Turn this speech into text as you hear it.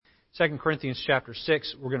2 Corinthians chapter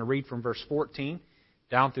 6, we're going to read from verse 14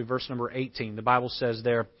 down through verse number 18. The Bible says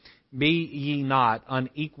there, "Be ye not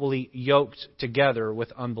unequally yoked together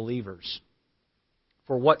with unbelievers.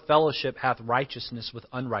 For what fellowship hath righteousness with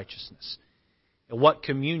unrighteousness? And what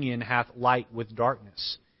communion hath light with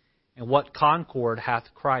darkness? And what concord hath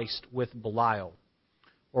Christ with Belial?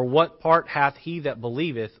 Or what part hath he that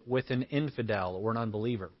believeth with an infidel or an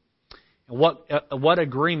unbeliever? And what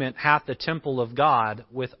agreement hath the temple of God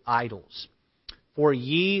with idols? For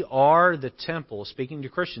ye are the temple," speaking to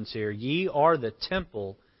Christians here, "ye are the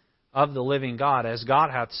temple of the living God, as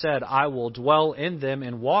God hath said, I will dwell in them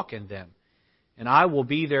and walk in them. And I will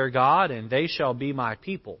be their God, and they shall be my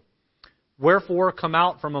people. Wherefore come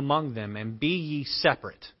out from among them, and be ye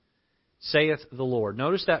separate, saith the Lord."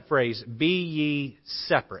 Notice that phrase, "Be ye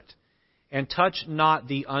separate, and touch not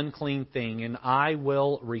the unclean thing, and I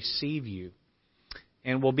will receive you,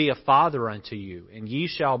 and will be a father unto you, and ye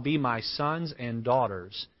shall be my sons and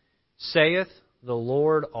daughters, saith the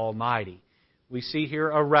Lord Almighty." We see here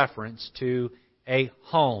a reference to a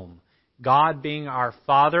home. God being our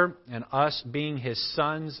Father and us being His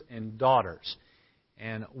sons and daughters.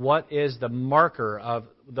 And what is the marker of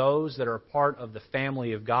those that are part of the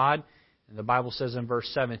family of God? And the Bible says in verse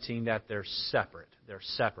 17 that they're separate. They're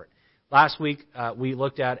separate. Last week we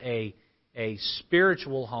looked at a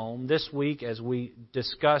spiritual home. This week, as we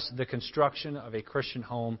discuss the construction of a Christian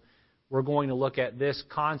home, we're going to look at this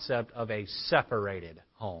concept of a separated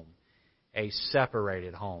home. A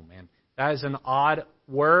separated home. And that is an odd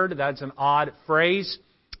word. That's an odd phrase,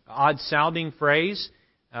 odd-sounding phrase.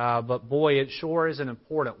 But boy, it sure is an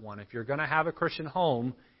important one. If you're going to have a Christian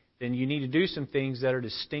home, then you need to do some things that are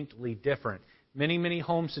distinctly different. Many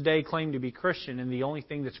homes today claim to be Christian, and the only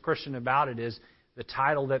thing that's Christian about it is the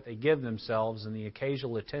title that they give themselves and the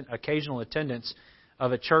occasional attendance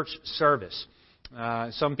of a church service.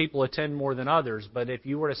 Some people attend more than others, but if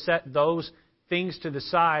you were to set those things to the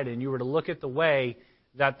side and you were to look at the way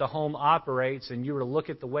that the home operates and you were to look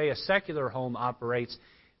at the way a secular home operates,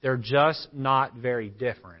 they're just not very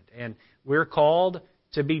different. And we're called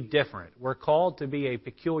to be different. We're called to be a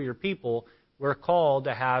peculiar people. We're called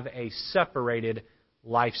to have a separated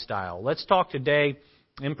lifestyle. Let's talk today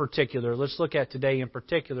in particular. Let's look at today in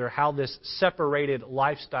particular how this separated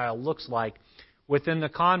lifestyle looks like within the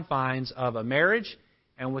confines of a marriage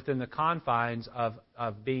and within the confines of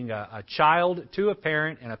being a child to a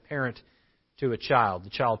parent and a parent to a child,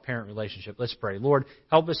 the child-parent relationship. Let's pray. Lord,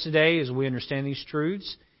 help us today as we understand these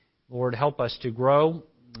truths. Lord, help us to grow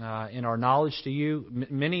in our knowledge to You.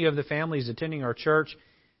 Many of the families attending our church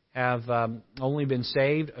have only been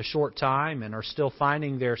saved a short time and are still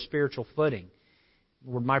finding their spiritual footing.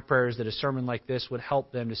 Lord, my prayer is that a sermon like this would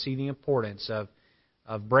help them to see the importance of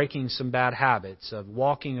breaking some bad habits, of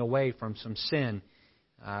walking away from some sin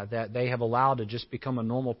that they have allowed to just become a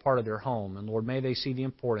normal part of their home. And Lord, may they see the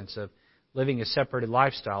importance of living a separated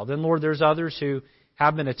lifestyle. Then, Lord, there's others who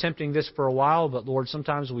have been attempting this for a while, but Lord,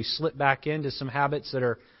 sometimes we slip back into some habits that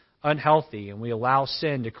are unhealthy, and we allow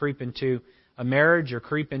sin to creep into a marriage or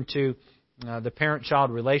creep into the parent-child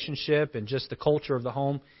relationship and just the culture of the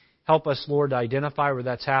home. Help us, Lord, to identify where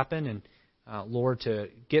that's happened and, Lord, to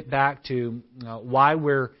get back to why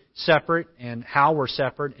we're separate and how we're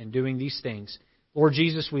separate and doing these things. Lord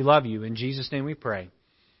Jesus, we love You. In Jesus' name we pray.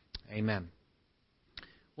 Amen.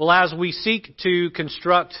 Well, as we seek to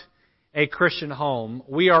construct a Christian home,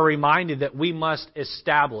 we are reminded that we must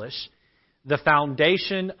establish the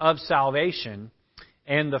foundation of salvation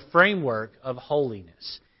and the framework of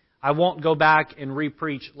holiness. I won't go back and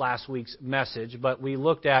re-preach last week's message, but we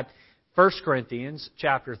looked at 1 Corinthians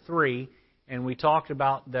chapter 3, and we talked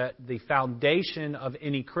about that the foundation of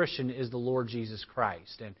any Christian is the Lord Jesus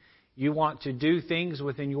Christ. And you want to do things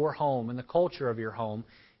within your home and the culture of your home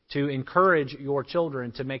to encourage your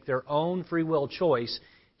children to make their own free will choice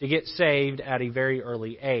to get saved at a very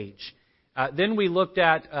early age. Then we looked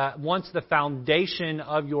at once the foundation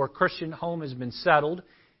of your Christian home has been settled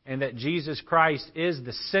and that Jesus Christ is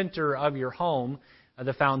the center of your home,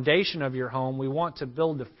 the foundation of your home, we want to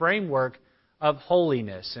build the framework of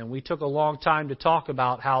holiness. And we took a long time to talk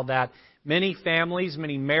about how that many families,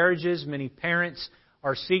 many marriages, many parents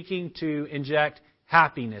are seeking to inject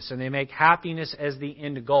happiness, and they make happiness as the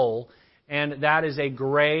end goal, and that is a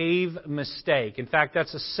grave mistake. In fact,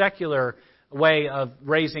 that's a secular way of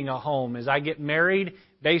raising a home, is I get married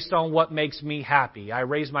based on what makes me happy. I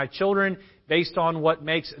raise my children based on what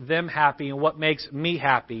makes them happy and what makes me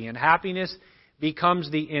happy, and happiness becomes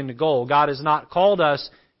the end goal. God has not called us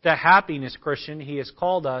to happiness, Christian. He has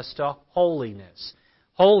called us to holiness.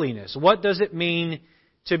 Holiness. What does it mean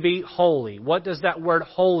to be holy. What does that word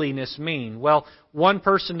holiness mean? Well, one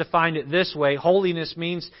person defined it this way. Holiness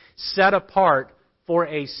means set apart for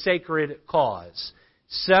a sacred cause.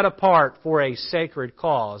 Set apart for a sacred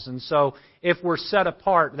cause. And so, if we're set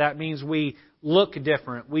apart, that means we look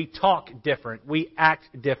different, we talk different, we act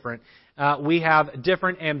different. We have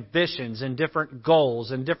different ambitions and different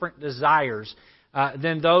goals and different desires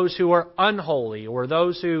than those who are unholy or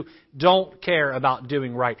those who don't care about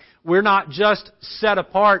doing right. We're not just set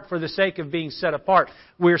apart for the sake of being set apart.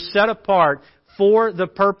 We're set apart for the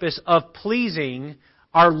purpose of pleasing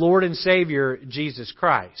our Lord and Savior, Jesus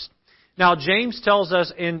Christ. Now, James tells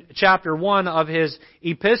us in chapter 1 of his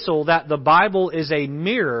epistle that the Bible is a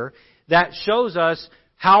mirror that shows us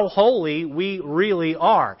how holy we really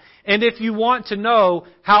are. And if you want to know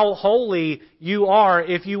how holy you are,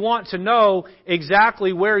 if you want to know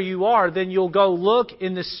exactly where you are, then you'll go look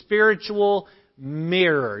in the spiritual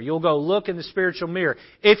mirror. You'll go look in the spiritual mirror.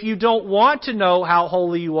 If you don't want to know how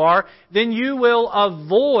holy you are, then you will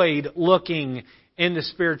avoid looking in the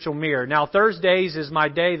spiritual mirror. Now, Thursdays is my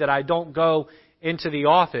day that I don't go into the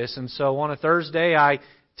office, and so on a Thursday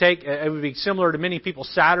it would be similar to many people's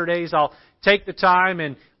Saturdays. I'll take the time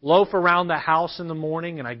and loaf around the house in the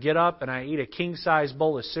morning, and I get up and I eat a king-size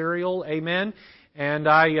bowl of cereal, amen, and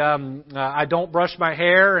I don't brush my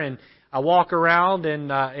hair, and I walk around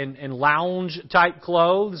in lounge-type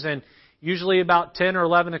clothes, and usually about 10 or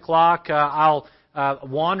 11 o'clock, I'll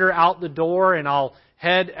wander out the door, and I'll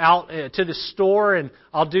head out to the store, and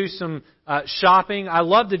I'll do some shopping. I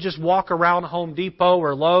love to just walk around Home Depot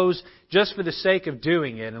or Lowe's just for the sake of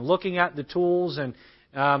doing it and looking at the tools, and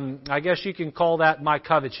I guess you can call that my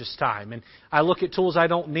covetous time. And I look at tools I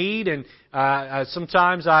don't need, and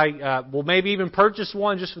sometimes I will maybe even purchase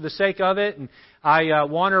one just for the sake of it, and I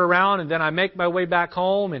wander around, and then I make my way back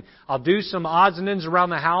home, and I'll do some odds and ends around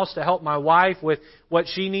the house to help my wife with what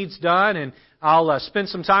she needs done, and I'll spend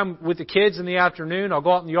some time with the kids in the afternoon. I'll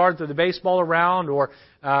go out in the yard, throw the baseball around, or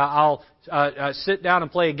I'll sit down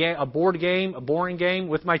and play a board game, a boring game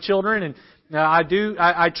with my children. And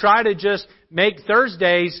I try to just make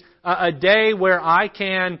Thursdays a day where I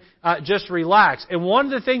can just relax. And one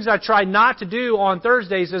of the things I try not to do on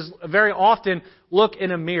Thursdays is very often look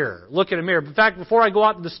in a mirror. Look in a mirror. In fact, before I go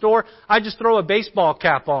out to the store, I just throw a baseball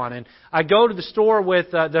cap on, and I go to the store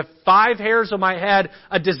with the 5 hairs of my head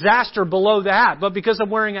a disaster below the hat. But because I'm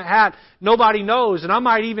wearing a hat, nobody knows, and I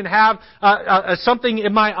might even have something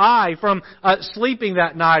in my eye from sleeping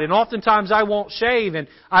that night. And oftentimes I won't shave, and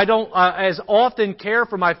I don't as often care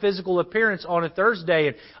for my physical appearance on a Thursday.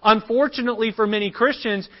 And unfortunately for many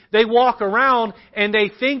Christians, they walk around and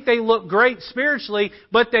they think they look great spiritually,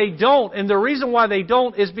 but they don't. And the reason why they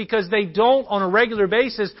don't is because they don't on a regular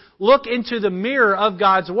basis look into the mirror of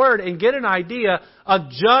God's Word and get an idea of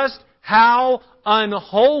just how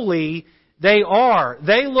unholy they are.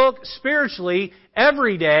 They look spiritually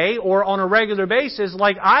every day or on a regular basis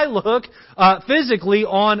like I look physically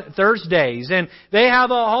on Thursdays. And they have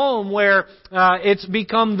a home where it's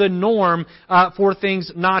become the norm for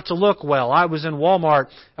things not to look well. I was in Walmart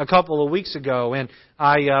a couple of weeks ago, and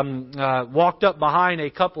I walked up behind a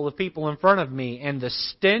couple of people in front of me, and the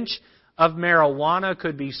stench of marijuana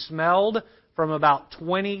could be smelled from about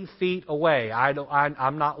 20 feet away.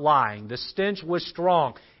 I'm not lying. The stench was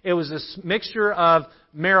strong. It was a mixture of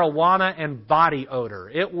marijuana and body odor.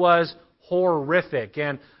 It was horrific.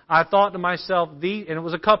 And I thought to myself, and it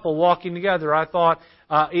was a couple walking together, I thought,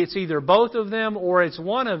 it's either both of them or it's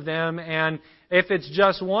one of them, and if it's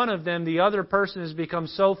just one of them, the other person has become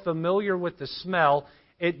so familiar with the smell,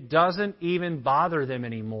 it doesn't even bother them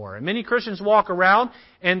anymore. And many Christians walk around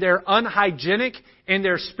and they're unhygienic in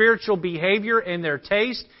their spiritual behavior and their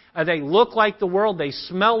taste. They look like the world. They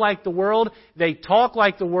smell like the world. They talk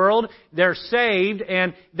like the world. They're saved,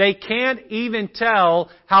 and they can't even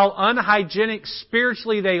tell how unhygienic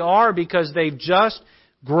spiritually they are because they've just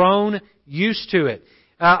grown used to it.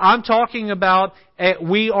 I'm talking about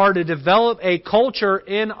we are to develop a culture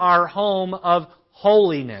in our home of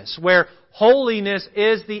holiness, where holiness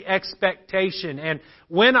is the expectation. And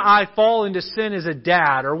when I fall into sin as a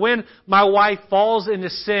dad, or when my wife falls into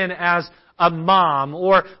sin as a mom,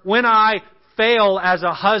 or when I fail as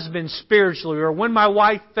a husband spiritually, or when my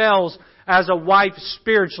wife fails as a wife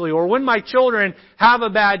spiritually, or when my children have a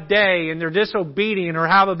bad day and they're disobedient or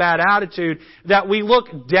have a bad attitude, that we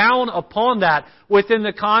look down upon that within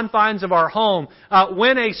the confines of our home.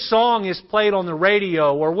 When a song is played on the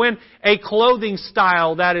radio, or when a clothing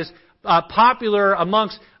style that is popular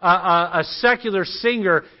amongst a secular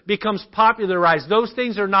singer becomes popularized. Those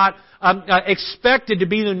things are not expected to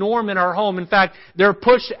be the norm in our home. In fact, they're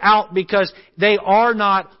pushed out because they are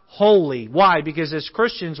not holy. Why? Because as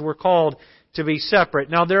Christians, we're called to be separate.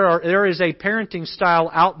 Now, there is a parenting style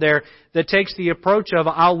out there that takes the approach of,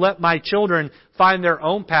 I'll let my children find their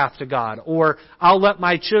own path to God, or I'll let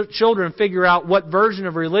my children figure out what version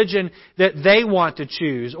of religion that they want to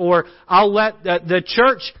choose, or I'll let the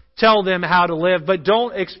church tell them how to live, but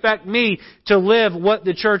don't expect me to live what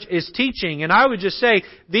the church is teaching. And I would just say,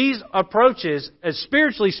 these approaches,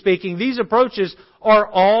 spiritually speaking, these approaches are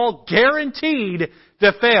all guaranteed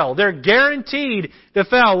to fail. They're guaranteed to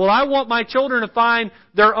fail. Well, I want my children to find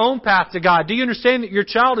their own path to God. Do you understand that your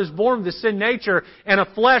child is born with a sin nature and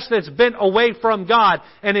a flesh that's bent away from God?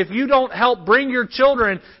 And if you don't help bring your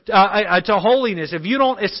children to holiness, if you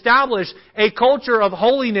don't establish a culture of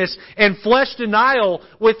holiness and flesh denial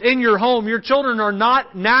within your home, your children are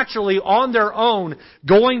not naturally on their own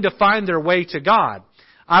going to find their way to God.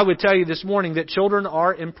 I would tell you this morning that children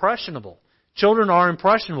are impressionable. Children are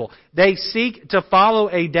impressionable. They seek to follow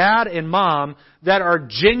a dad and mom that are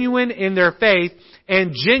genuine in their faith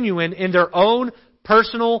and genuine in their own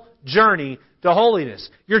personal journey to holiness.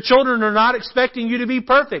 Your children are not expecting you to be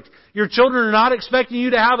perfect. Your children are not expecting you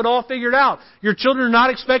to have it all figured out. Your children are not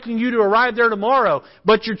expecting you to arrive there tomorrow.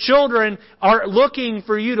 But your children are looking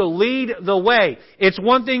for you to lead the way. It's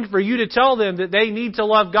one thing for you to tell them that they need to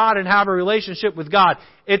love God and have a relationship with God.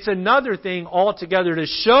 It's another thing altogether to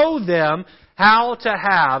show them how to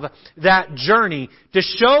have that journey, to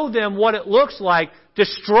show them what it looks like to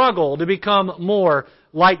struggle to become more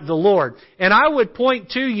like the Lord. And I would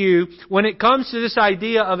point to you, when it comes to this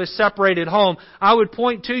idea of a separated home, I would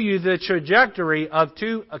point to you the trajectory of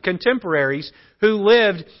two contemporaries who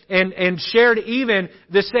lived and shared even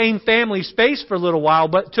the same family space for a little while,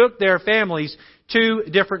 but took their families two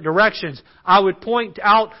different directions. I would point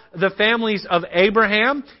out the families of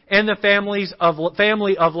Abraham and the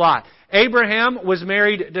family of Lot. Abraham was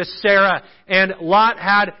married to Sarah, and Lot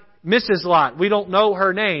had Mrs. Lot. We don't know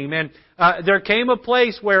her name. And there came a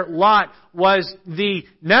place where Lot was the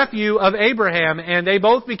nephew of Abraham, and they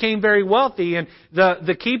both became very wealthy, and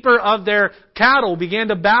the keeper of their cattle began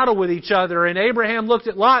to battle with each other, and Abraham looked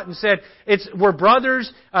at Lot and said, we're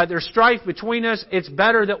brothers, there's strife between us, it's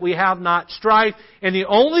better that we have not strife, and the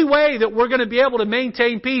only way that we're going to be able to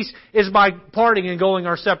maintain peace is by parting and going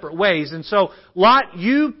our separate ways. And so, Lot,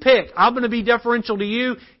 you pick. I'm going to be deferential to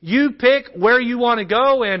you. You pick where you want to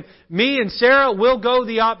go, and me and Sarah will go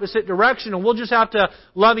the opposite direction, and we'll just have to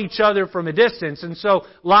love each other from a distance. And so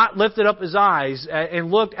Lot lifted up his eyes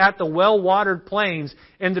and looked at the well-watered plains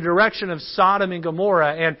in the direction of Sodom and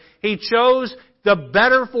Gomorrah, and he chose the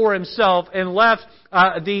better for himself and left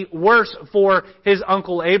the worse for his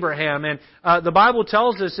uncle Abraham. And the Bible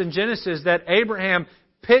tells us in Genesis that Abraham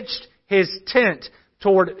pitched his tent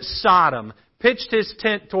toward Sodom. Pitched his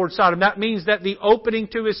tent toward Sodom. That means that the opening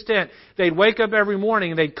to his tent, they'd wake up every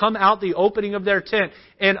morning and they'd come out the opening of their tent,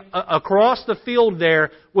 and across the field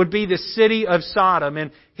there would be the city of Sodom.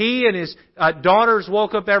 And he and his daughters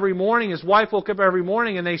woke up every morning, his wife woke up every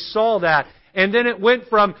morning, and they saw that. And then it went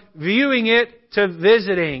from viewing it to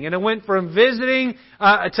visiting, and it went from visiting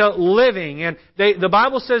to living. And the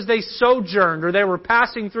Bible says they sojourned, or they were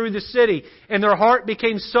passing through the city, and their heart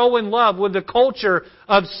became so in love with the culture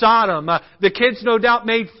of Sodom. The kids no doubt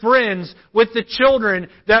made friends with the children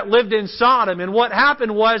that lived in Sodom. And what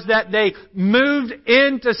happened was that they moved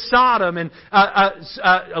into Sodom, and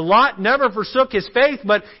Lot never forsook his faith,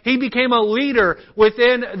 but he became a leader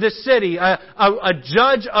within the city, a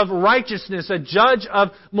judge of righteousness, a judge of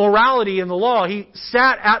morality in the law. He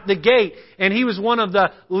sat at the gate, and he was one of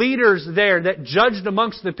the leaders there that judged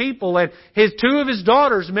amongst the people. And two of his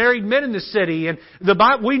daughters married men in the city. And the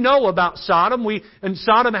Bible, we know about Sodom. And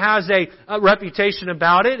Sodom has a reputation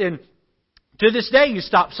about it. And to this day, you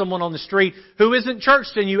stop someone on the street who isn't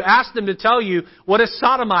churched and you ask them to tell you what a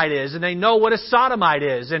sodomite is, and they know what a sodomite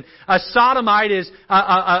is. And a sodomite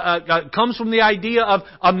comes from the idea of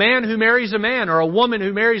a man who marries a man, or a woman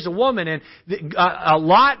who marries a woman. And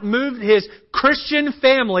Lot moved his Christian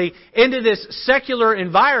family into this secular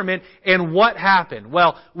environment, and what happened?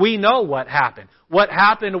 Well, we know what happened. What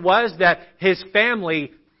happened was that his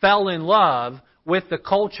family fell in love with the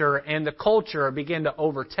culture, and the culture began to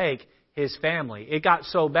overtake his family. It got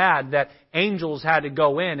so bad that angels had to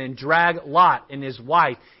go in and drag Lot and his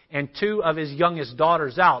wife and two of his youngest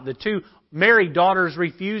daughters out. The two married daughters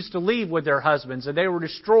refused to leave with their husbands, and they were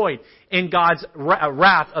destroyed in God's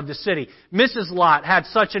wrath of the city. Mrs. Lot had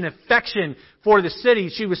such an affection for the city,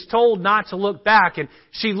 she was told not to look back. And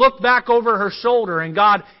she looked back over her shoulder, and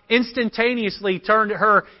God instantaneously turned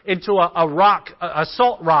her into a rock, a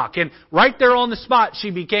salt rock. And right there on the spot,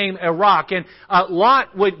 she became a rock. And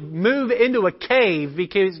Lot would move into a cave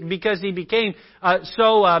because he became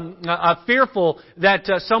so fearful that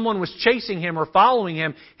someone was chasing him or following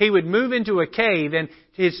him. He would move into a cave, and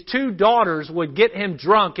his 2 daughters would get him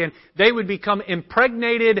drunk, and they would become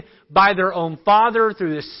impregnated by their own father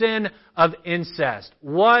through the sin of incest.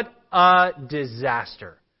 What a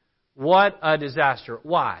disaster. What a disaster.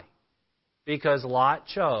 Why? Because Lot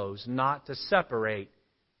chose not to separate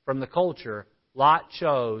from the culture. Lot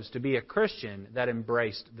chose to be a Christian that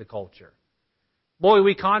embraced the culture. Boy,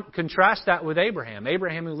 we contrast that with Abraham.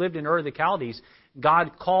 Abraham, who lived in Ur of the Chaldees,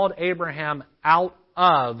 God called Abraham out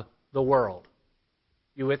of the world.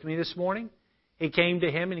 You with me this morning? He came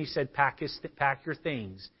to him and he said, pack your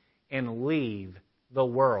things and leave the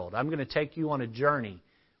world. I'm going to take you on a journey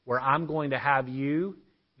where I'm going to have you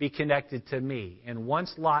be connected to me. And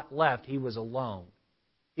once Lot left, he was alone.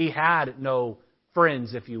 He had no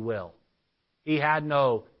friends, if you will. He had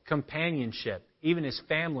no companionship. Even his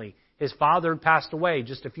family. His father had passed away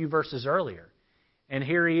just a few verses earlier. And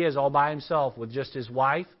here he is all by himself with just his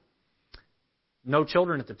wife. No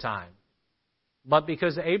children at the time. But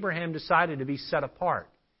because Abraham decided to be set apart.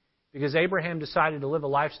 Because Abraham decided to live a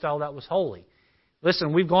lifestyle that was holy.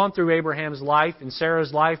 Listen, we've gone through Abraham's life and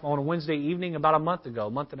Sarah's life on a Wednesday evening about a month and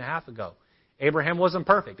a half ago. Abraham wasn't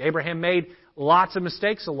perfect. Abraham made lots of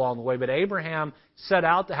mistakes along the way, but Abraham set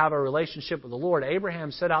out to have a relationship with the Lord.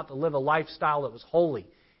 Abraham set out to live a lifestyle that was holy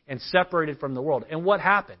and separated from the world. And what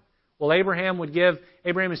happened? Well, Abraham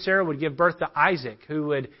and Sarah would give birth to Isaac, who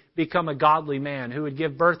would become a godly man, who would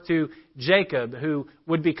give birth to Jacob, who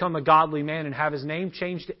would become a godly man and have his name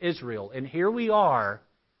changed to Israel. And here we are,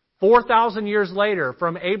 4,000 years later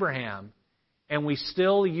from Abraham, and we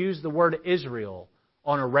still use the word Israel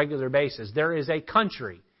on a regular basis. There is a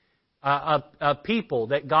country, a people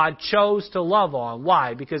that God chose to love on.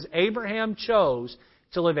 Why? Because Abraham chose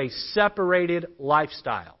to live a separated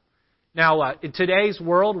lifestyle. Now, in today's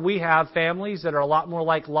world, we have families that are a lot more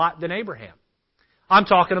like Lot than Abraham. I'm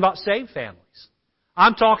talking about saved families.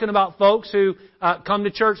 I'm talking about folks who come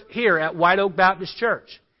to church here at White Oak Baptist Church.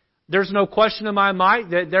 There's no question in my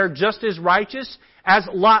mind that they're just as righteous as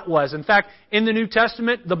Lot was. In fact, in the New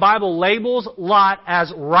Testament, the Bible labels Lot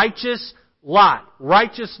as righteous Lot.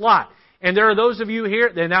 Righteous Lot. And there are those of you here,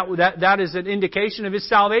 and that is an indication of his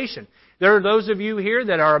salvation. There are those of you here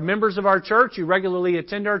that are members of our church, you regularly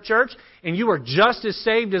attend our church, and you are just as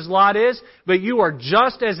saved as Lot is, but you are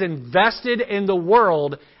just as invested in the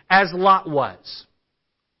world as Lot was.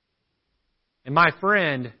 And my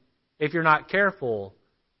friend, if you're not careful,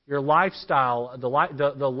 your lifestyle, the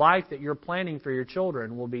life that you're planning for your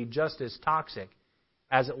children will be just as toxic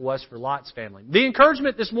as it was for Lot's family. The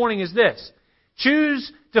encouragement this morning is this.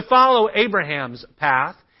 Choose to follow Abraham's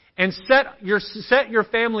path and set your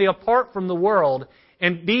family apart from the world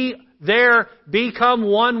and become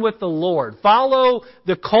one with the Lord. Follow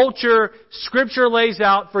the culture Scripture lays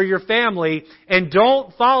out for your family, and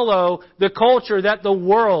don't follow the culture that the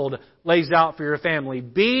world lays out for your family.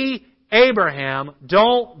 Be Abraham,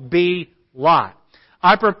 don't be Lot.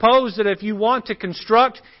 I propose that if you want to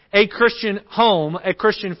construct a Christian home, a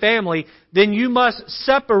Christian family, then you must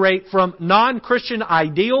separate from non-Christian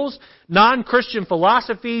ideals, non-Christian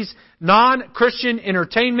philosophies, non-Christian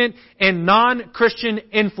entertainment, and non-Christian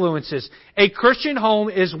influences. A Christian home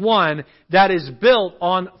is one that is built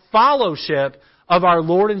on fellowship of our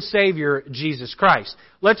Lord and Savior, Jesus Christ.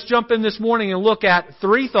 Let's jump in this morning and look at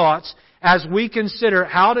 3 thoughts as we consider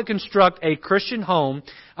how to construct a Christian home,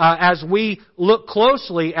 as we look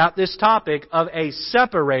closely at this topic of a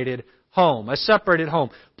separated home. A separated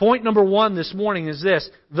home. Point number 1 this morning is this: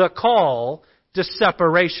 the call to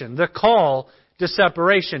separation. The call to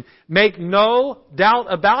separation. Make no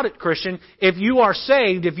doubt about it, Christian. If you are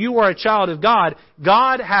saved, if you are a child of God,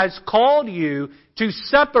 God has called you to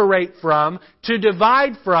separate from, to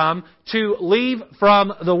divide from, to leave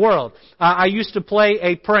from the world. I used to play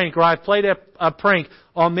a prank, or I've played a prank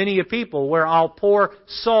on many of people where I'll pour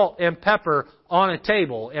salt and pepper on a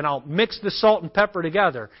table, and I'll mix the salt and pepper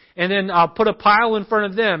together. And then I'll put a pile in front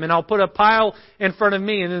of them, and I'll put a pile in front of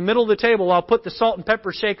me. And in the middle of the table, I'll put the salt and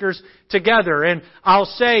pepper shakers together. And I'll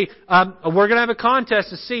say, we're going to have a contest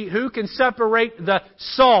to see who can separate the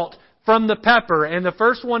salt from the pepper. And the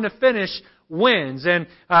first one to finish wins. And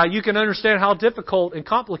you can understand how difficult and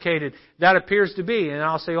complicated that appears to be. And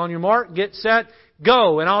I'll say, on your mark, get set,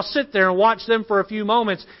 go. And I'll sit there and watch them for a few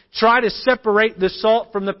moments, try to separate the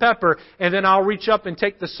salt from the pepper, and then I'll reach up and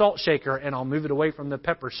take the salt shaker and I'll move it away from the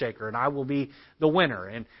pepper shaker, and I will be the winner.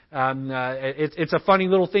 And it's a funny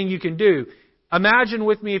little thing you can do. Imagine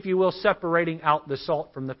with me, if you will, separating out the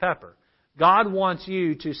salt from the pepper. God wants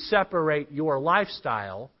you to separate your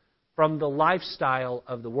lifestyle from the lifestyle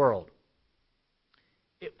of the world.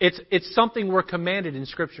 It's something we're commanded in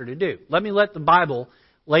Scripture to do. Let the Bible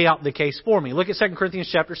lay out the case for me. Look at 2 Corinthians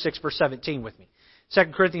chapter 6, verse 17 with me. 2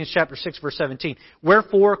 Corinthians chapter 6, verse 17.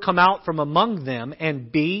 Wherefore come out from among them, and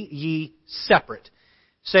be ye separate,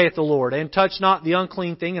 saith the Lord, and touch not the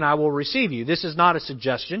unclean thing, and I will receive you. This is not a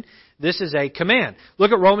suggestion. This is a command.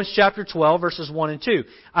 Look at Romans chapter 12, verses 1 and 2.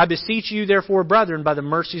 I beseech you, therefore, brethren, by the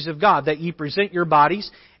mercies of God, that ye present your bodies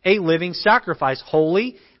a living sacrifice,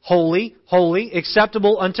 holy,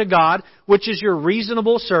 acceptable unto God, which is your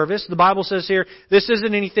reasonable service. The Bible says here, this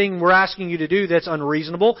isn't anything we're asking you to do that's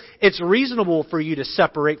unreasonable. It's reasonable for you to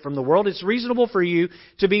separate from the world. It's reasonable for you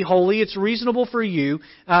to be holy. It's reasonable for you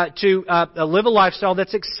to live a lifestyle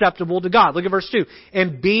that's acceptable to God. Look at verse 2.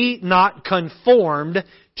 And be not conformed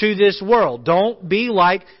to this world. Don't be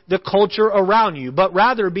like the culture around you, but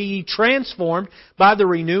rather be ye transformed by the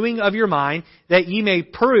renewing of your mind, that ye may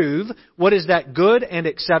prove what is that good and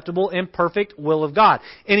acceptable and perfect will of God.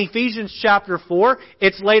 In Ephesians chapter 4,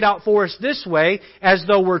 it's laid out for us this way, as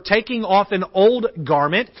though we're taking off an old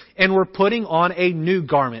garment and we're putting on a new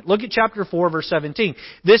garment. Look at chapter 4, verse 17.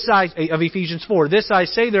 Of Ephesians 4. This I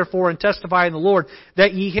say therefore, and testify in the Lord,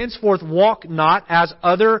 that ye henceforth walk not as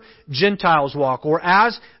other Gentiles walk, or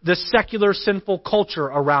as the secular sinful culture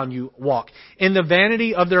around you walk, in the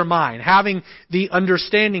vanity of their mind, having the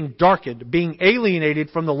understanding darkened, being alienated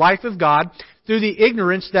from the life of God through the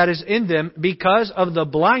ignorance that is in them because of the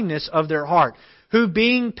blindness of their heart, who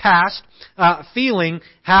being past feeling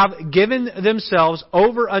have given themselves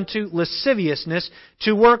over unto lasciviousness,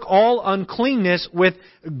 to work all uncleanness with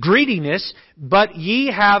greediness, but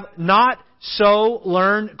ye have not so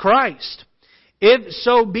learned Christ. If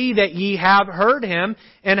so be that ye have heard Him,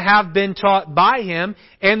 and have been taught by Him,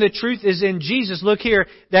 and the truth is in Jesus, look here,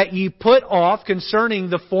 that ye put off concerning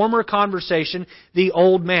the former conversation the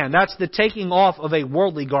old man. That's the taking off of a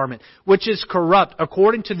worldly garment, which is corrupt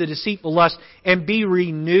according to the deceitful lust, and be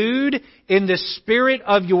renewed in the spirit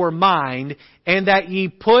of your mind, and that ye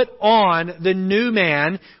put on the new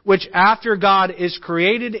man, which after God is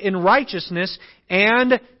created in righteousness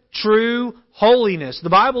and true holiness. The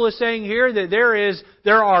Bible is saying here that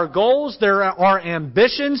there are goals, there are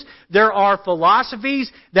ambitions, there are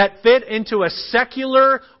philosophies that fit into a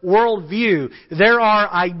secular worldview. There are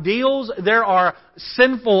ideals, there are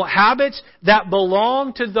sinful habits that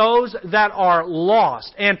belong to those that are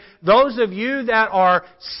lost. And those of you that are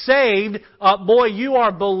saved, you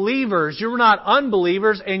are believers. You're not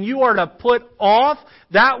unbelievers, and you are to put off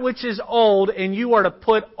that which is old, and you are to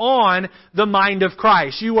put on the mind of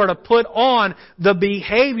Christ. You are to put on the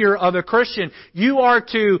behavior of a Christian. You are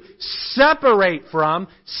to separate from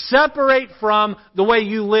the way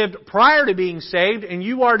you lived prior to being saved, and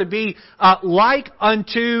you are to be like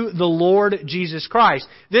unto the Lord Jesus Christ.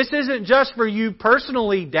 This isn't just for you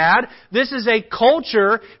personally, Dad. This is a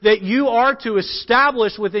culture that you are to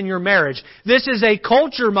establish within your marriage. This is a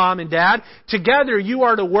culture, Mom and Dad. Together you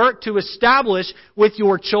are to work to establish with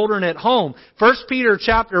your children at home. 1 Peter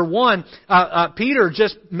chapter 1, Peter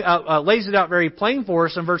just lays it out very plain for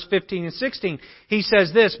us in verse 15 and 16. He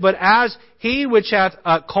says this, but as He which hath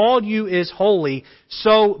called you is holy,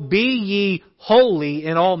 so be ye holy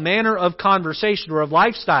in all manner of conversation or of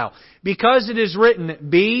lifestyle. Because it is written,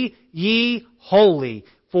 be ye holy,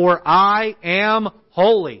 for I am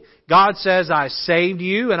holy. God says, I saved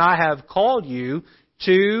you and I have called you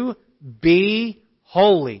to be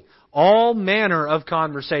holy. All manner of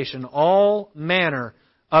conversation. All manner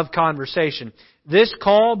of conversation. This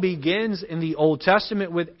call begins in the Old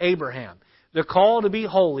Testament with Abraham. The call to be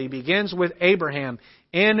holy begins with Abraham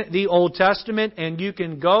in the Old Testament, and you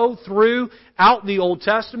can go throughout the Old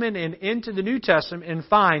Testament and into the New Testament and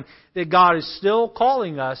find that God is still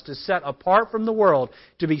calling us to set apart from the world,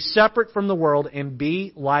 to be separate from the world, and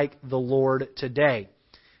be like the Lord today.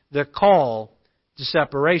 The call to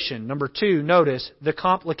separation. Number 2, notice the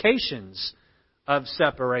complications of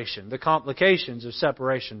separation. The complications of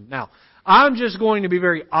separation. Now, I'm just going to be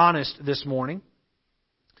very honest this morning.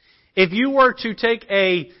 If you were to take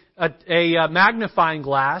a magnifying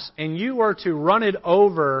glass and you were to run it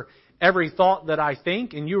over every thought that I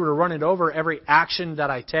think, and you were to run it over every action that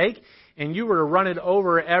I take, and you were to run it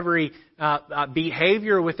over every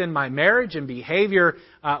behavior within my marriage and behavior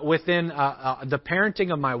within the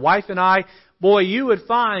parenting of my wife and I, boy, you would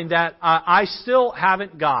find that I still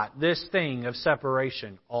haven't got this thing of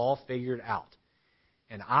separation all figured out.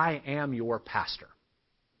 And I am your pastor.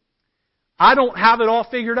 I don't have it all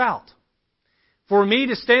figured out. For me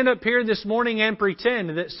to stand up here this morning and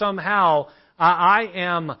pretend that somehow I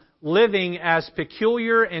am living as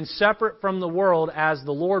peculiar and separate from the world as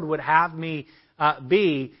the Lord would have me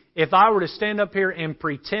be, if I were to stand up here and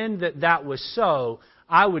pretend that that was so,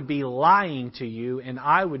 I would be lying to you and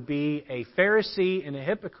I would be a Pharisee and a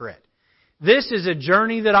hypocrite. This is a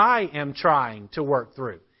journey that I am trying to work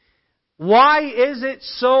through. Why is it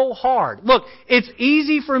so hard? Look, it's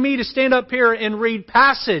easy for me to stand up here and read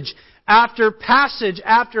passage after passage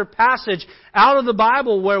after passage out of the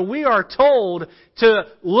Bible where we are told to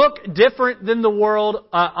look different than the world,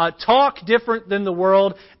 talk different than the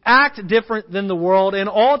world, act different than the world, and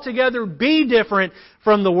altogether be different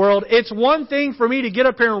from the world. It's one thing for me to get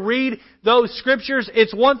up here and read those scriptures.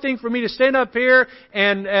 It's one thing for me to stand up here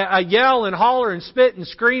and yell and holler and spit and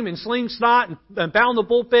scream and sling snot and pound the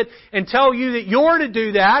pulpit and tell you that you're to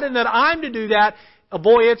do that and that I'm to do that.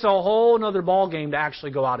 Boy, it's a whole other ball game to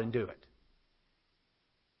actually go out and do it.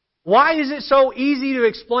 Why is it so easy to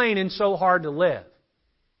explain and so hard to live?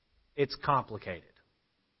 It's complicated.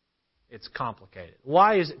 It's complicated.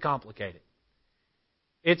 Why is it complicated?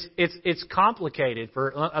 It's complicated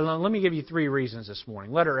for, let me give you 3 reasons this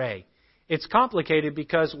morning. Letter A. It's complicated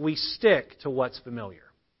because we stick to what's familiar.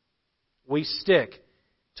 We stick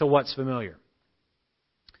to what's familiar.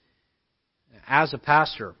 As a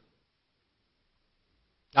pastor,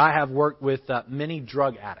 I have worked with many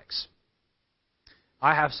drug addicts.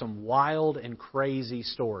 I have some wild and crazy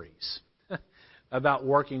stories about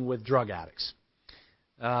working with drug addicts.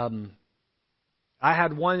 I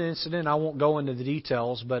had one incident, I won't go into the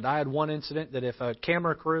details, but I had one incident that if a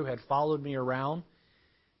camera crew had followed me around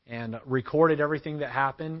and recorded everything that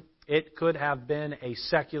happened, it could have been a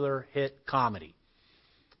secular hit comedy.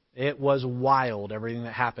 It was wild, everything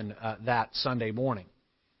that happened that Sunday morning.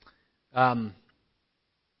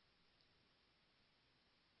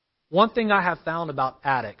 One thing I have found about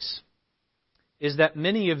addicts is that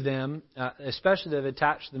many of them, especially that have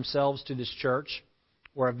attached themselves to this church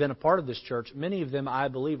or have been a part of this church, many of them, I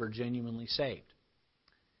believe, are genuinely saved.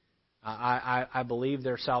 I believe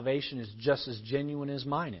their salvation is just as genuine as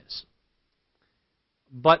mine is.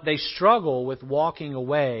 But they struggle with walking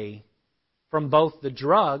away from both the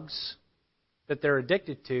drugs that they're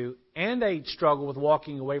addicted to, and they struggle with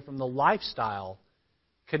walking away from the lifestyle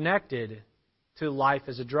connected to life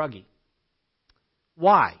as a druggie.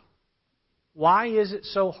 Why? Why is it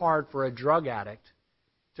so hard for a drug addict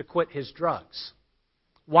to quit his drugs?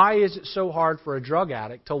 Why is it so hard for a drug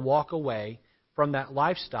addict to walk away from that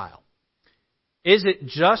lifestyle? Is it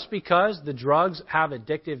just because the drugs have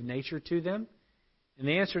addictive nature to them? And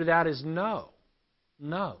the answer to that is no.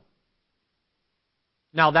 No.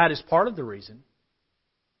 Now, that is part of the reason.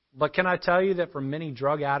 But can I tell you that for many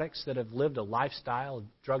drug addicts that have lived a lifestyle of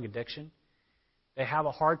drug addiction, they have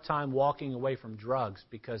a hard time walking away from drugs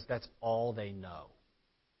because that's all they know.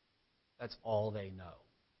 That's all they know.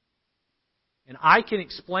 And I can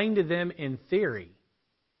explain to them in theory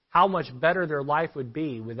how much better their life would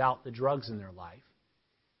be without the drugs in their life.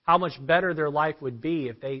 How much better their life would be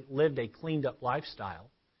if they lived a cleaned up lifestyle.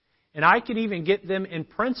 And I can even get them in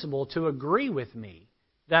principle to agree with me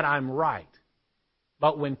that I'm right.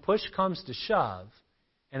 But when push comes to shove,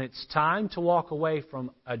 and it's time to walk away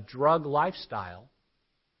from a drug lifestyle,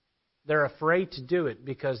 they're afraid to do it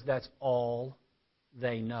because that's all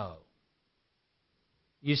they know.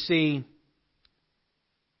 You see,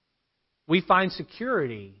 we find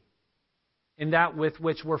security in that with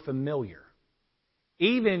which we're familiar,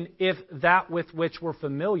 even if that with which we're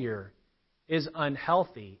familiar is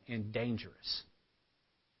unhealthy and dangerous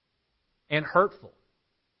and hurtful.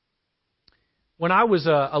 When I was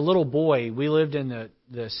a little boy, we lived in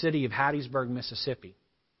the city of Hattiesburg, Mississippi.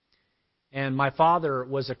 And my father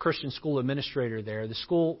was a Christian school administrator there. The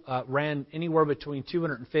school ran anywhere between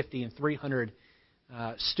 250 and 300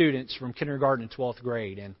 students from kindergarten to 12th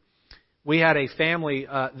grade. And we had a family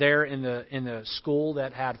there in the school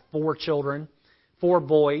that had 4 children, 4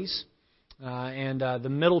 boys. And the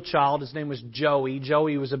middle child, his name was Joey.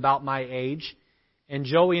 Joey was about my age. And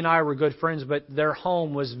Joey and I were good friends, but their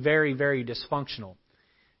home was very, very dysfunctional.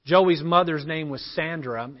 Joey's mother's name was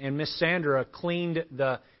Sandra, and Miss Sandra cleaned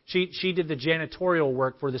she did the janitorial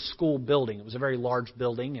work for the school building. It was a very large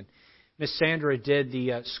building, and Miss Sandra did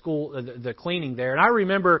the cleaning there. And I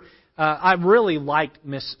remember I really liked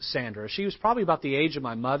Miss Sandra. She was probably about the age of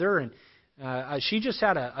my mother, and she just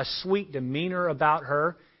had a sweet demeanor about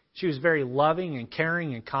her. She was very loving and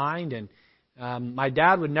caring and kind, and my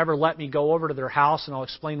dad would never let me go over to their house, and I'll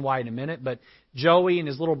explain why in a minute. But Joey and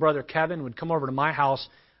his little brother Kevin would come over to my house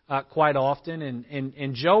quite often,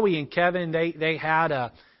 and Joey and Kevin, they had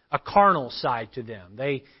a carnal side to them.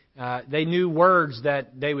 They knew words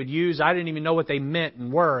that they would use. I didn't even know what they meant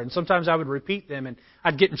and were, and sometimes I would repeat them, and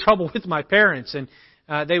I'd get in trouble with my parents, and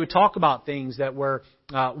they would talk about things that were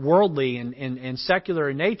worldly and secular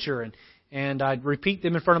in nature, and I'd repeat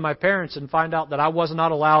them in front of my parents and find out that I was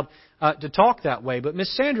not allowed to talk that way. But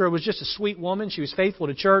Miss Sandra was just a sweet woman. She was faithful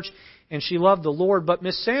to church, and she loved the Lord. But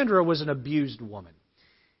Miss Sandra was an abused woman.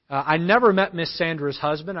 I never met Miss Sandra's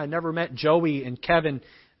husband. I never met Joey and Kevin.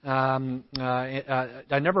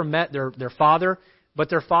 I never met their father. But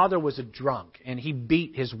their father was a drunk, and he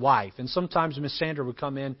beat his wife. And sometimes Miss Sandra would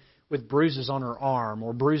come in with bruises on her arm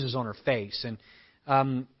or bruises on her face. And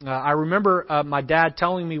I remember my dad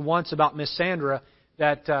telling me once about Miss Sandra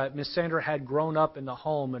that Miss Sandra had grown up in the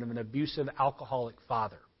home of an abusive alcoholic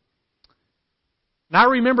father. And I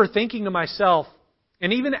remember thinking to myself,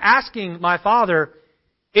 and even asking my father,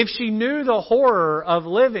 if she knew the horror of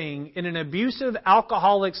living in an abusive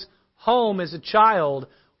alcoholic's home as a child,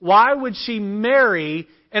 why would she marry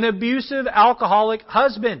an abusive alcoholic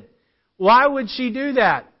husband? Why would she do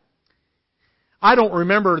that? I don't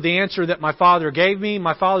remember the answer that my father gave me.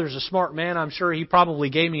 My father's a smart man. I'm sure he probably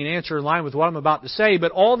gave me an answer in line with what I'm about to say.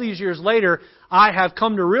 But all these years later, I have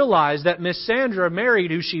come to realize that Miss Sandra married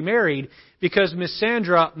who she married because Miss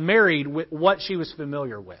Sandra married what she was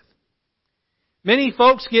familiar with. Many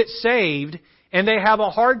folks get saved and they have a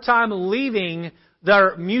hard time leaving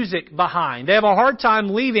their music behind. They have a hard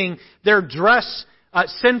time leaving their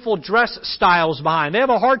sinful dress styles behind. They have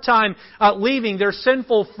a hard time leaving their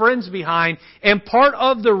sinful friends behind. And part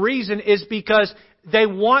of the reason is because they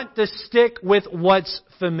want to stick with what's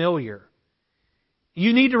familiar.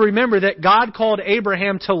 You need to remember that God called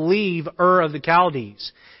Abraham to leave Ur of the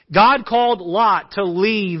Chaldees. God called Lot to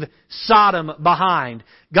leave Sodom behind.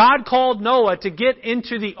 God called Noah to get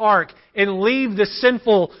into the ark and leave the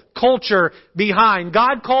sinful culture behind.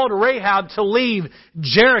 God called Rahab to leave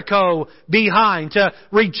Jericho behind, to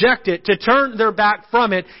reject it, to turn their back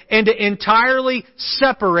from it, and to entirely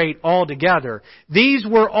separate altogether. These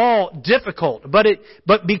were all difficult, but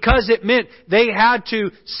because it meant they had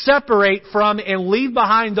to separate from and leave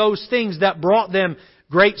behind those things that brought them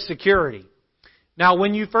great security. Now,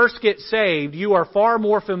 when you first get saved, you are far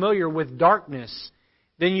more familiar with darkness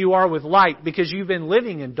than you are with light because you've been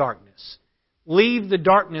living in darkness. Leave the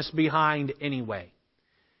darkness behind anyway.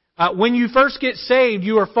 When you first get saved,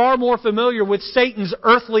 you are far more familiar with Satan's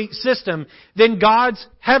earthly system than God's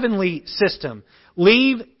heavenly system.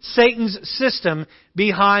 Leave Satan's system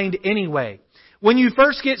behind anyway. When you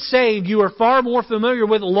first get saved, you are far more familiar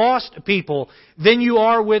with lost people than you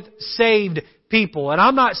are with saved people. And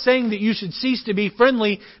I'm not saying that you should cease to be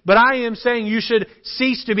friendly, but I am saying you should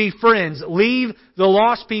cease to be friends. Leave the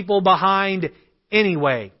lost people behind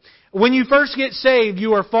anyway. When you first get saved,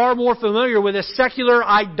 you are far more familiar with a secular,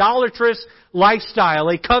 idolatrous lifestyle,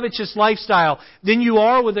 a covetous lifestyle, than you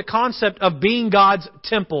are with the concept of being God's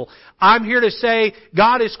temple. I'm here to say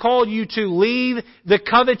God has called you to leave the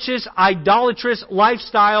covetous, idolatrous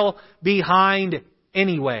lifestyle behind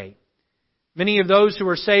anyway. Many of those who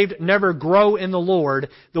are saved never grow in the Lord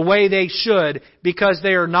the way they should because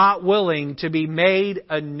they are not willing to be made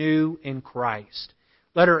anew in Christ.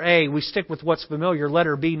 Letter A, we stick with what's familiar.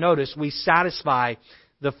 Letter B, notice, we satisfy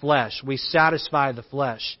the flesh. We satisfy the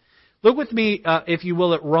flesh. Look with me, if you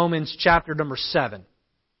will, at Romans chapter number 7.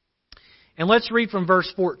 And let's read from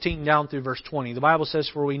verse 14 down through verse 20. The Bible says,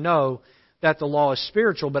 "For we know that the law is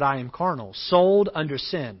spiritual, but I am carnal, sold under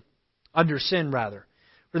sin.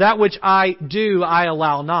 For that which I do, I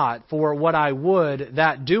allow not. For what I would,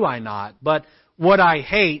 that do I not. But what I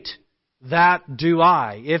hate, that do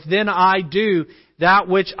I. If then I do that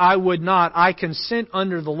which I would not, I consent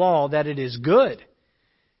under the law that it is good.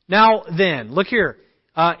 Now then," look here,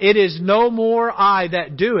 "it is no more I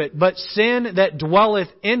that do it, but sin that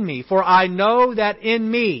dwelleth in me. For I know that in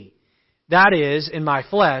me," that is, in my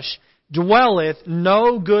flesh, "dwelleth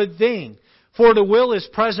no good thing. For the will is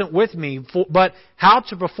present with me, but how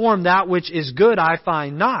to perform that which is good I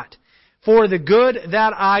find not. For the good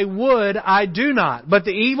that I would, I do not. But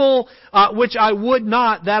the evil which I would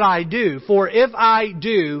not, that I do. For if I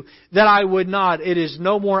do that I would not, it is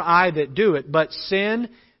no more I that do it, but sin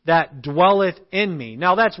that dwelleth in me."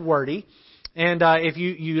 Now that's wordy. And if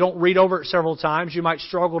you don't read over it several times, you might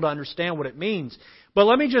struggle to understand what it means. But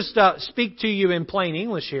let me just speak to you in plain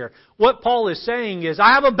English here. What Paul is saying is,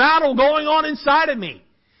 I have a battle going on inside of me.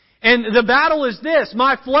 And the battle is this.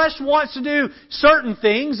 My flesh wants to do certain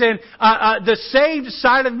things, and the saved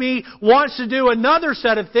side of me wants to do another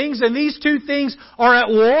set of things, and these two things are at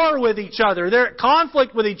war with each other. They're at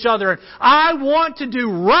conflict with each other. And I want to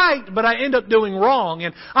do right, but I end up doing wrong.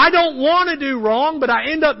 And I don't want to do wrong, but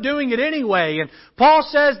I end up doing it anyway. And Paul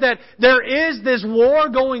says that there is this war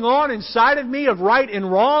going on inside of me of right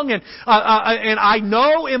and wrong, and I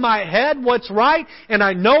know in my head what's right, and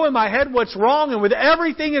I know in my head what's wrong, and with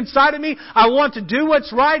everything inside of me, I want to do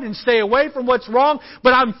what's right and stay away from what's wrong,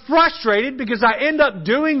 but I'm frustrated because I end up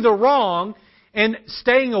doing the wrong and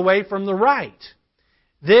staying away from the right.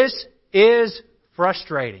 This is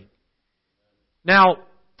frustrating. Now,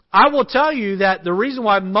 I will tell you that the reason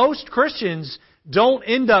why most Christians don't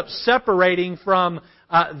end up separating from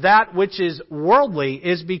that which is worldly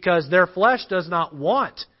is because their flesh does not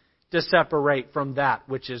want to separate from that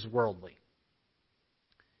which is worldly.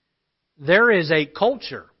 There is a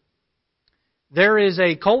culture. There is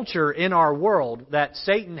a culture in our world that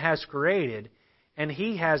Satan has created, and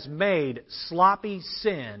he has made sloppy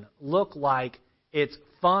sin look like it's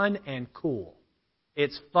fun and cool.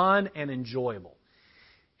 It's fun and enjoyable.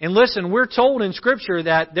 And listen, we're told in Scripture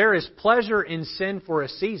that there is pleasure in sin for a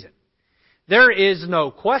season. There is no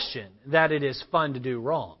question that it is fun to do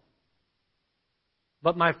wrong.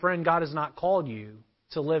 But my friend, God has not called you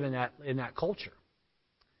to live in that culture.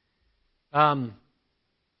 I'm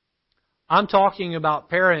talking about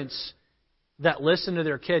parents that listen to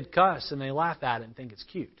their kid cuss and they laugh at it and think it's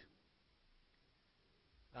cute.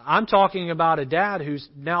 I'm talking about a dad who's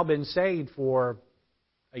now been saved for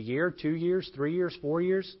a year, 2 years, 3 years, 4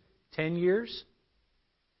 years, 10 years,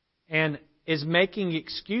 and is making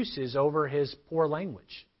excuses over his poor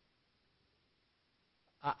language.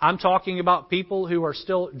 I'm talking about people who are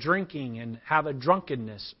still drinking and have a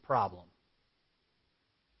drunkenness problem.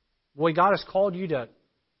 Boy, God has called you to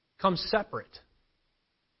come separate,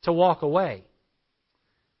 to walk away.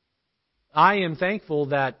 I am thankful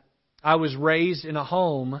that I was raised in a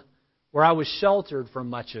home where I was sheltered from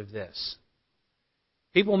much of this.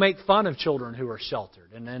 People make fun of children who are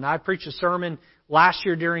sheltered. And I preached a sermon last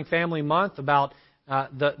year during Family Month about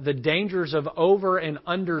the dangers of over and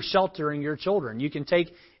under sheltering your children. You can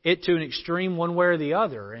take it to an extreme one way or the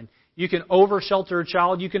other. And you can over-shelter a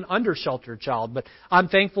child, you can under-shelter a child. But I'm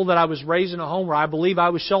thankful that I was raised in a home where I believe I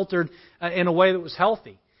was sheltered in a way that was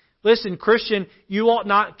healthy. Listen, Christian, you ought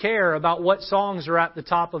not care about what songs are at the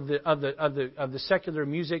top of the secular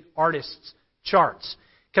music artists' charts.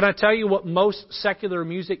 Can I tell you what most secular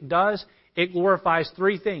music does? It glorifies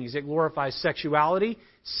three things. It glorifies sexuality,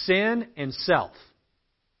 sin, and self.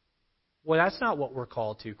 Well, that's not what we're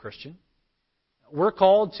called to, Christian. We're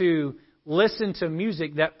called to listen to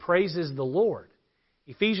music that praises the Lord.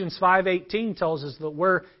 Ephesians 5:18 tells us that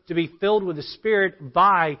we're to be filled with the Spirit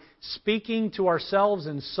by speaking to ourselves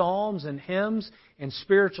in psalms and hymns and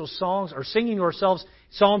spiritual songs, or singing to ourselves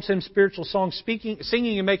psalms, hymns, spiritual songs,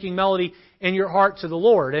 singing and making melody in your heart to the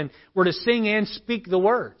Lord. And we're to sing and speak the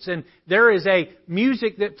words. And there is a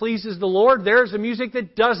music that pleases the Lord. There's a music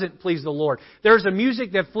that doesn't please the Lord. There's a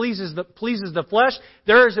music that pleases the flesh.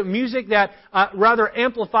 There is a music that rather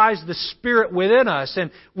amplifies the Spirit within us.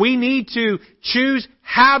 And we need to choose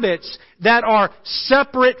habits that are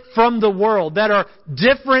separate from the world, that are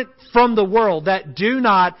different from the world, that do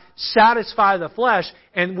not satisfy the flesh.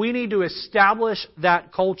 And we need to establish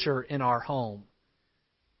that culture in our home.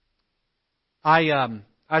 I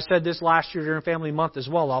said this last year during Family Month as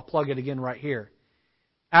well. I'll plug it again right here.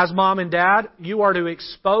 As mom and dad, you are to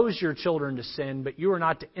expose your children to sin, but you are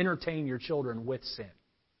not to entertain your children with sin.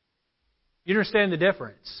 You understand the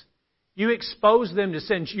difference? You expose them to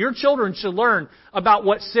sin. Your children should learn about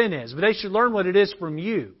what sin is, but they should learn what it is from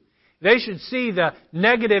you. They should see the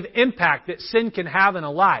negative impact that sin can have in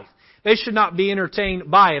a life. They should not be entertained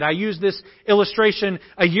by it. I used this illustration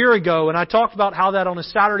a year ago, and I talked about how that on a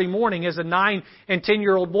Saturday morning as a 9 and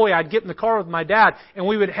 10-year-old boy, I'd get in the car with my dad, and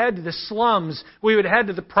we would head to the slums, we would head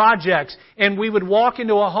to the projects, and we would walk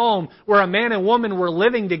into a home where a man and woman were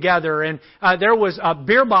living together, and there was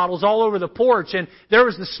beer bottles all over the porch, and there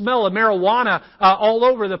was the smell of marijuana all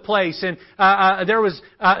over the place, and there was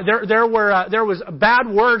bad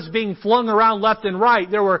words being flung around left and right.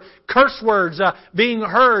 There were curse words being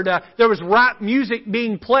heard there was rap music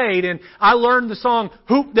being played, and I learned the song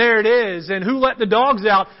 "Hoop There It Is" and "Who Let the Dogs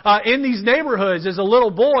Out" in these neighborhoods as a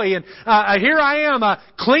little boy. And here I am, a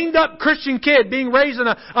cleaned up Christian kid being raised in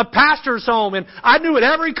a pastor's home, and I knew what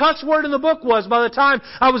every cuss word in the book was by the time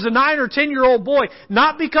I was a 9 or 10-year-old boy.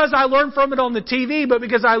 Not because I learned from it on the TV, but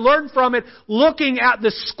because I learned from it looking at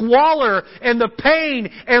the squalor and the pain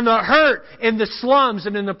and the hurt in the slums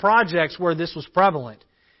and in the projects where this was prevalent.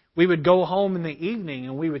 We would go home in the evening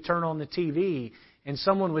and we would turn on the TV and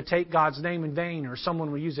someone would take God's name in vain, or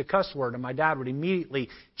someone would use a cuss word, and my dad would immediately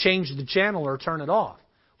change the channel or turn it off.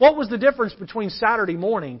 What was the difference between Saturday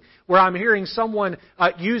morning, where I'm hearing someone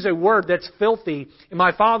use a word that's filthy, and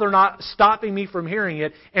my father not stopping me from hearing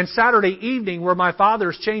it, and Saturday evening, where my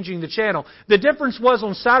father's changing the channel? The difference was,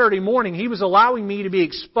 on Saturday morning, he was allowing me to be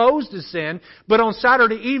exposed to sin, but on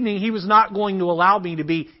Saturday evening, he was not going to allow me to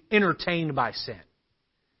be entertained by sin.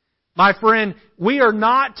 My friend, we are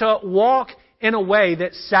not to walk in a way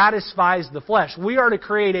that satisfies the flesh. We are to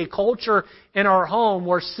create a culture in our home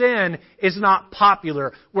where sin is not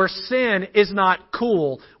popular, where sin is not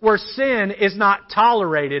cool, where sin is not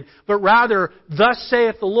tolerated, but rather, "Thus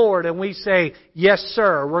saith the Lord," and we say, "Yes,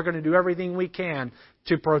 sir, we're going to do everything we can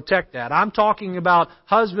to protect that." I'm talking about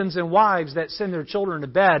husbands and wives that send their children to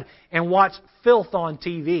bed and watch filth on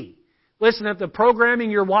TV. Listen, if the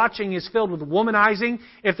programming you're watching is filled with womanizing,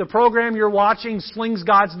 if the program you're watching slings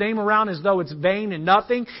God's name around as though it's vain and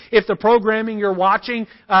nothing, if the programming you're watching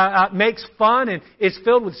makes fun and is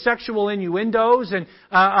filled with sexual innuendos and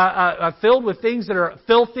filled with things that are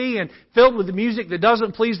filthy and filled with the music that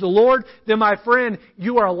doesn't please the Lord, then my friend,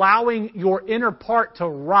 you are allowing your inner part to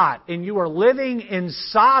rot, and you are living in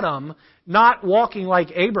Sodom, not walking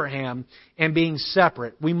like Abraham and being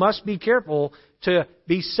separate. We must be careful to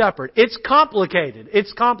be separate. It's complicated.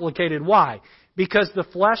 It's complicated. Why? Because the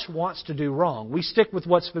flesh wants to do wrong. We stick with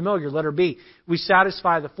what's familiar. Letter B. We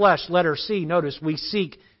satisfy the flesh. Letter C. Notice, we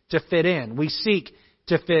seek to fit in. We seek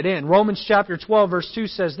to fit in. Romans chapter 12 verse 2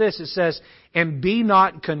 says this. It says, "And be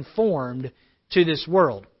not conformed to this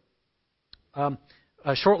world."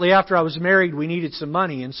 Shortly after I was married, we needed some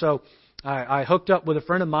money. And so I hooked up with a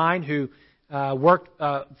friend of mine who worked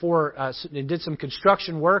and did some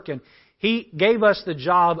construction work, and he gave us the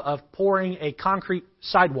job of pouring a concrete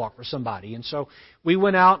sidewalk for somebody. And so we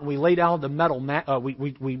went out and we laid out the metal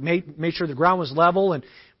we made sure the ground was level, and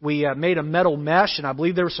we made a metal mesh, and I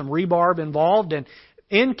believe there was some rebarb involved, and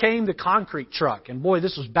in came the concrete truck. And boy,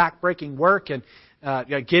 this was back-breaking work, and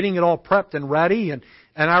getting it all prepped and ready. And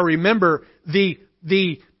I remember the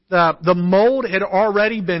mold had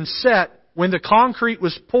already been set. When the concrete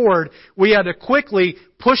was poured, we had to quickly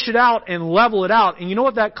push it out and level it out. And you know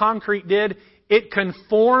what that concrete did? It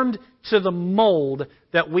conformed to the mold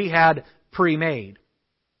that we had pre-made.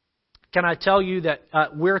 Can I tell you that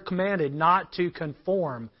we're commanded not to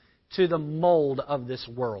conform to the mold of this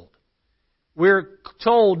world? We're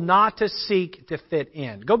told not to seek to fit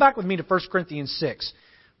in. Go back with me to 1 Corinthians 6,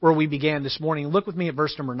 where we began this morning. Look with me at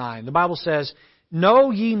verse number 9. The Bible says,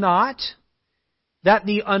 "Know ye not that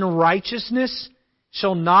the unrighteousness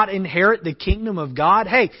shall not inherit the kingdom of God?"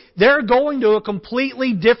 Hey, they're going to a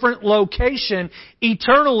completely different location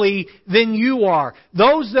eternally than you are.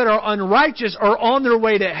 Those that are unrighteous are on their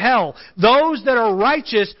way to hell. Those that are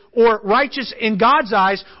righteous, or righteous in God's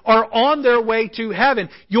eyes, are on their way to heaven.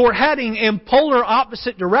 You're heading in polar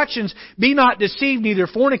opposite directions. Be not deceived, neither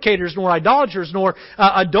fornicators, nor idolaters, nor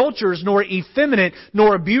adulterers, nor effeminate,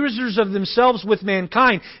 nor abusers of themselves with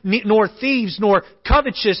mankind, nor thieves, nor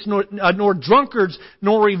covetous, nor drunkards,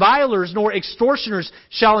 nor revilers, nor extortioners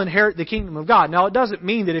shall inherit the kingdom of God. Now, it doesn't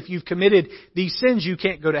mean that if you've committed these sins, you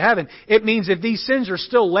can't go to heaven. It means if these sins are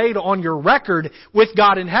still laid on your record with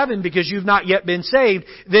God in heaven because you've not yet been saved,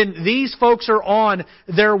 then these folks are on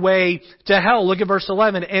their way to hell. Look at verse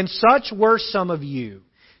 11. "And such were some of you.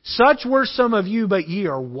 Such were some of you, but ye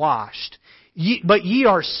are washed. But ye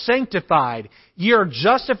are sanctified. Ye are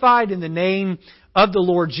justified in the name of the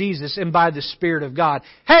Lord Jesus and by the Spirit of God."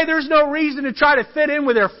 Hey, there's no reason to try to fit in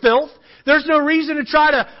with their filth. There's no reason to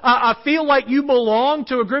try to feel like you belong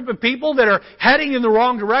to a group of people that are heading in the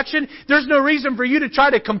wrong direction. There's no reason for you to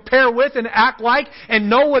try to compare with and act like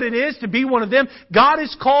and know what it is to be one of them. God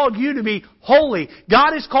has called you to be holy.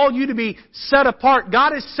 God has called you to be set apart.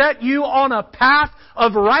 God has set you on a path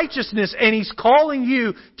of righteousness, and He's calling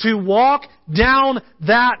you to walk down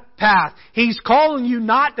that path. He's calling you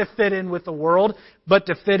not to fit in with the world, but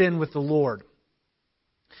to fit in with the Lord.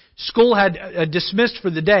 School had dismissed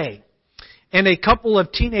for the day, and a couple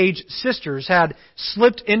of teenage sisters had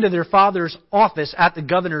slipped into their father's office at the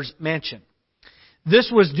governor's mansion.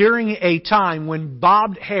 This was during a time when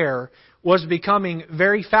bobbed hair was becoming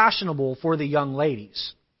very fashionable for the young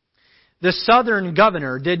ladies. The Southern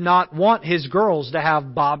governor did not want his girls to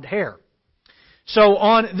have bobbed hair. So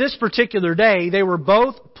on this particular day, they were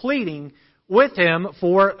both pleading with him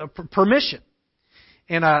for permission.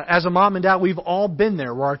 And as a mom and dad, we've all been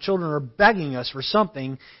there where our children are begging us for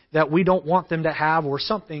something that we don't want them to have or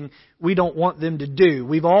something we don't want them to do.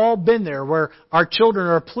 We've all been there where our children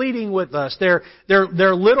are pleading with us. They're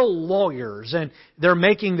little lawyers and they're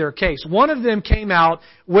making their case. One of them came out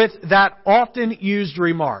with that often used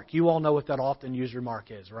remark. You all know what that often used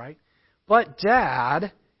remark is, right? But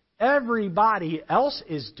Dad, everybody else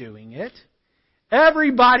is doing it.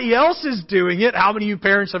 Everybody else is doing it. How many of you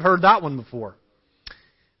parents have heard that one before?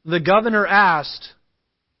 The governor asked,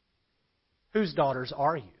 whose daughters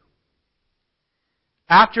are you?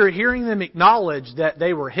 After hearing them acknowledge that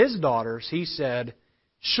they were his daughters, he said,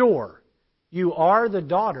 sure, you are the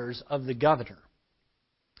daughters of the governor.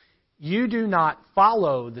 You do not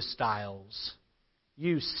follow the styles,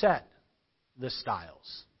 you set the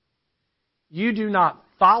styles. You do not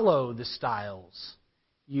follow the styles,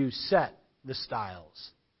 you set the styles.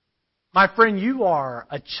 My friend, you are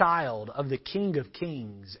a child of the King of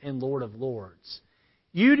Kings and Lord of Lords.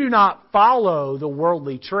 You do not follow the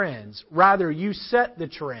worldly trends. Rather, you set the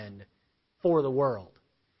trend for the world.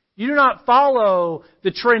 You do not follow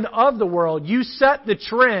the trend of the world. You set the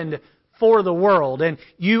trend for the world. And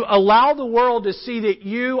you allow the world to see that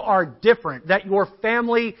you are different, that your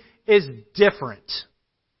family is different.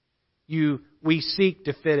 We seek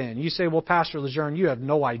to fit in. You say, well, Pastor Lejeune, you have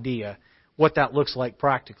no idea what that looks like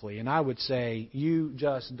practically. And I would say, you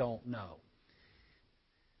just don't know.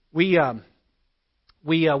 We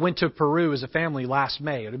went to Peru as a family last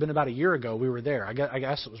May. It would have been about a year ago we were there. I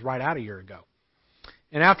guess it was right out a year ago.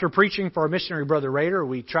 And after preaching for our missionary brother Rader,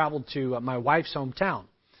 we traveled to my wife's hometown.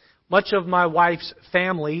 Much of my wife's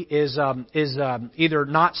family is either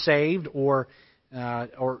not saved or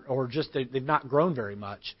just they've not grown very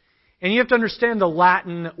much. And you have to understand the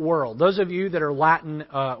Latin world. Those of you that are Latin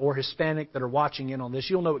or Hispanic that are watching in on this,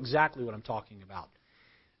 you'll know exactly what I'm talking about.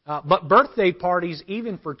 But birthday parties,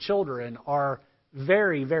 even for children, are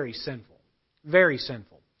very, very sinful. Very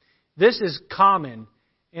sinful. This is common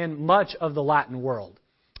in much of the Latin world.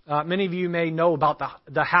 Many of you may know about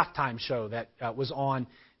the halftime show that was on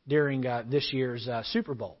during this year's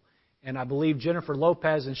Super Bowl. And I believe Jennifer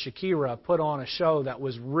Lopez and Shakira put on a show that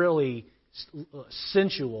was really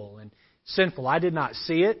sensual and sinful. I did not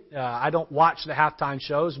see it. I don't watch the halftime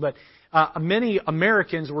shows, but many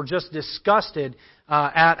Americans were just disgusted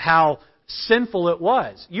at how sinful it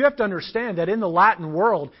was. You have to understand that in the Latin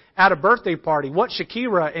world, at a birthday party, what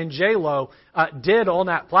Shakira and J-Lo did on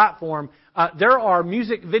that platform, there are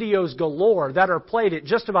music videos galore that are played at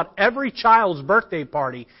just about every child's birthday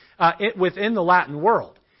party within the Latin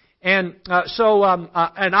world. And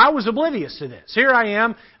and I was oblivious to this. Here I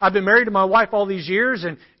am. I've been married to my wife all these years,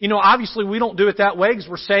 and obviously we don't do it that way because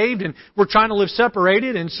we're saved and we're trying to live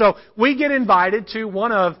separated. And so we get invited to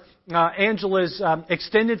one of Angela's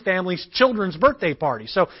extended family's children's birthday party.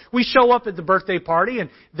 So we show up at the birthday party,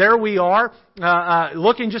 and there we are,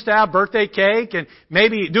 looking just to have birthday cake and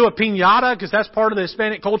maybe do a piñata because that's part of the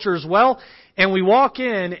Hispanic culture as well. And we walk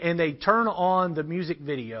in, and they turn on the music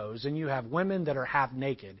videos, and you have women that are half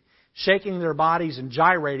naked, shaking their bodies and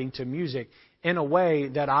gyrating to music in a way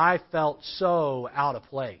that I felt so out of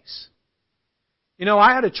place.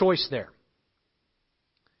 I had a choice there.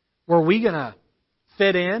 Were we going to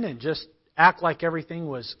fit in and just act like everything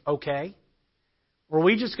was okay? Were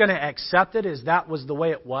we just going to accept it as that was the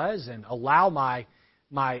way it was and allow my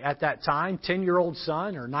at that time, 10-year-old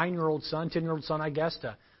son or 9-year-old son, 10-year-old son, I guess,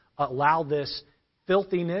 to allow this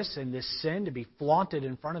filthiness and this sin to be flaunted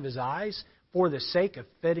in front of his eyes for the sake of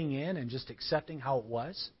fitting in and just accepting how it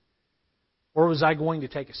was? Or was I going to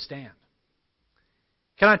take a stand?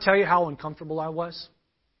 Can I tell you how uncomfortable I was?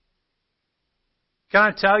 Can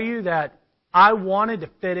I tell you that I wanted to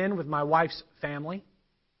fit in with my wife's family?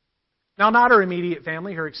 Now, not her immediate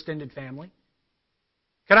family, her extended family.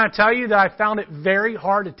 Can I tell you that I found it very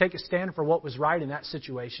hard to take a stand for what was right in that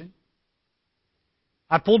situation?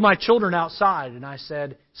 I pulled my children outside and I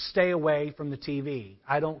said, stay away from the TV.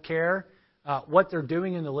 I don't care what they're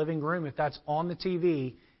doing in the living room. If that's on the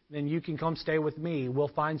TV, then you can come stay with me. We'll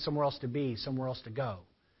find somewhere else to be, somewhere else to go.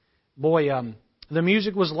 Boy, the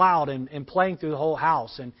music was loud and playing through the whole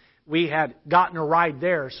house. And we had gotten a ride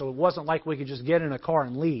there, so it wasn't like we could just get in a car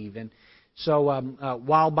and leave. And so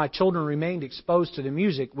while my children remained exposed to the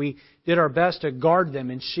music, we did our best to guard them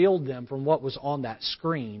and shield them from what was on that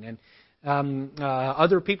screen. And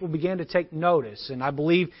Other people began to take notice, and I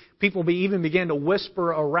believe people even began to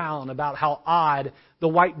whisper around about how odd the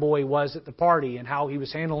white boy was at the party and how he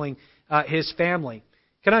was handling his family.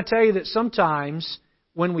 Can I tell you that sometimes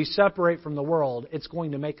when we separate from the world, it's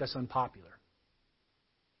going to make us unpopular.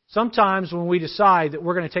 Sometimes when we decide that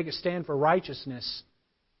we're going to take a stand for righteousness,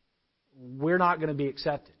 we're not going to be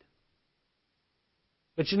accepted.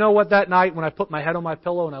 But you know what? That night when I put my head on my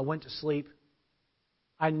pillow and I went to sleep,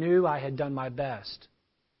 I knew I had done my best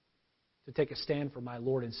to take a stand for my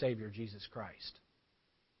Lord and Savior, Jesus Christ.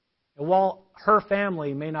 And while her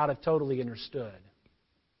family may not have totally understood,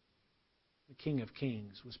 the King of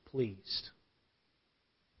Kings was pleased.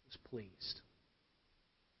 Was pleased.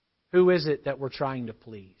 Who is it that we're trying to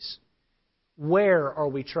please? Where are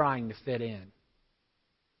we trying to fit in?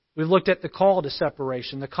 We've looked at the call to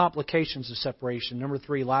separation, the complications of separation. Number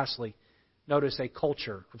 3, lastly, notice a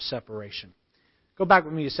culture of separation. Go back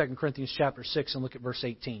with me to 2 Corinthians chapter 6 and look at verse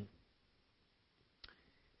 18.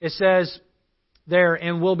 It says there,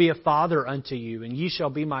 "And will be a father unto you, and ye shall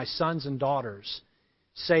be my sons and daughters,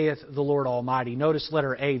 saith the Lord Almighty." Notice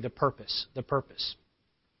letter A, the purpose. The purpose.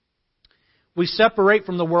 We separate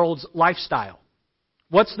from the world's lifestyle.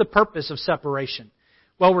 What's the purpose of separation?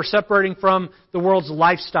 Well, we're separating from the world's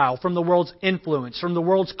lifestyle, from the world's influence, from the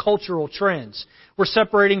world's cultural trends. We're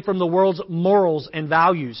separating from the world's morals and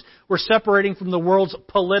values. We're separating from the world's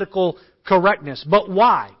political correctness. But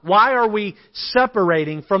why? Why are we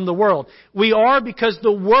separating from the world? We are because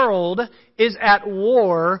the world is at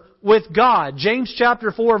war with God. James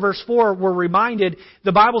chapter 4 verse 4, we're reminded,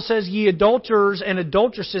 the Bible says, "Ye adulterers and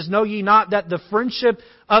adulteresses, know ye not that the friendship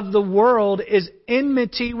of the world is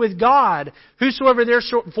enmity with God? Whosoever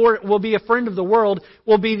therefore will be a friend of the world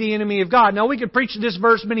will be the enemy of God." Now we could preach this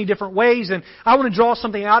verse many different ways, and I want to draw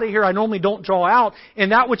something out of here I normally don't draw out,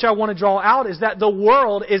 and that which I want to draw out is that the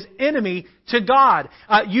world is enemy to God.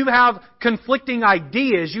 You have conflicting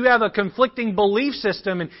ideas, you have a conflicting belief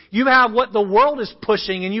system, and you have what the world is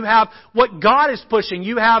pushing, and you have what God is pushing.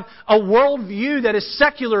 You have a worldview that is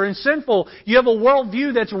secular and sinful. You have a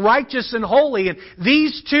worldview that's righteous and holy, and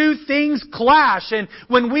these two things clash. And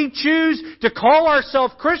when we choose to call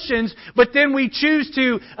ourselves Christians, but then we choose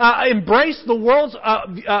to embrace the world's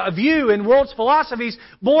view and world's philosophies,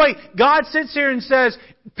 boy, God sits here and says,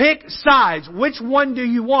 pick sides. Which one do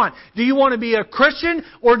you want? Do you want to be a Christian,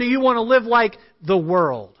 or do you want to live like the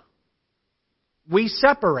world? We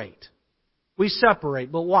separate. We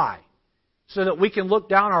separate, but why? So that we can look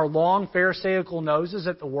down our long Pharisaical noses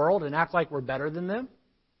at the world and act like we're better than them?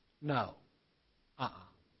 No.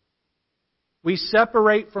 We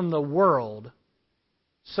separate from the world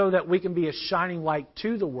so that we can be a shining light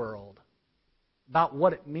to the world about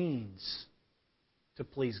what it means to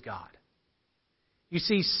please God. You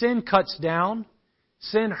see, sin cuts down,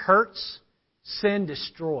 sin hurts, sin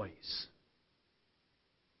destroys.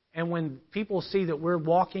 And when people see that we're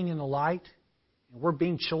walking in the light, and we're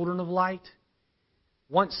being children of light,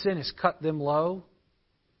 once sin has cut them low,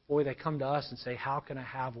 boy, they come to us and say, "How can I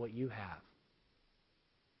have what you have?"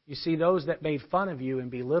 You see, those that made fun of you and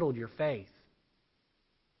belittled your faith,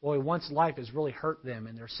 boy, once life has really hurt them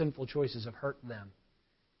and their sinful choices have hurt them,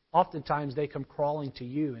 oftentimes they come crawling to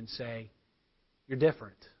you and say, "You're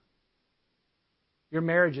different. Your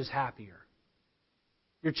marriage is happier.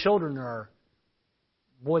 Your children are,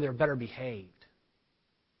 boy, they're better behaved.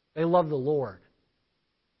 They love the Lord.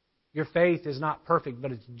 Your faith is not perfect,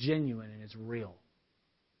 but it's genuine and it's real.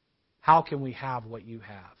 How can we have what you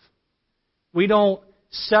have?" We don't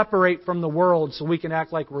separate from the world so we can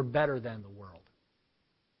act like we're better than the world.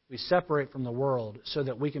 We separate from the world so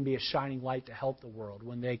that we can be a shining light to help the world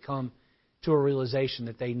when they come to a realization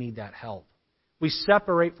that they need that help. We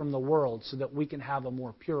separate from the world so that we can have a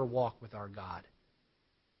more pure walk with our God.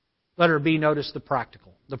 Letter B, notice the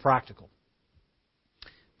practical. The practical.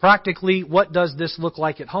 Practically, what does this look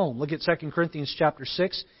like at home? Look at 2 Corinthians chapter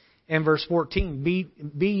 6 and verse 14. Be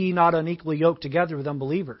ye not unequally yoked together with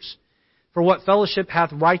unbelievers. For what fellowship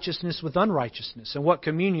hath righteousness with unrighteousness? And what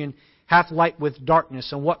communion hath light with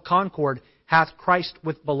darkness? And what concord hath Christ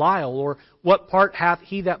with Belial? Or what part hath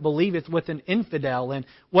he that believeth with an infidel? And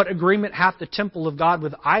what agreement hath the temple of God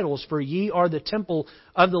with idols? For ye are the temple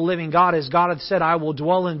of the living God, as God hath said, "I will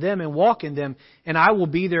dwell in them and walk in them, and I will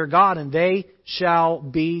be their God, and they shall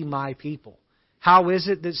be my people." How is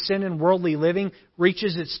it that sin and worldly living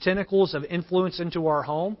reaches its tentacles of influence into our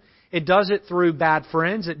home? It does it through bad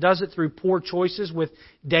friends. It does it through poor choices with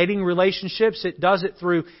dating relationships. It does it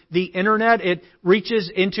through the internet. It reaches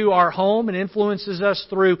into our home and influences us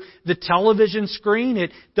through the television screen.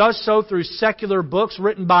 It does so through secular books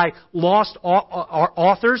written by lost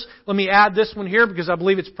authors. Let me add this one here because I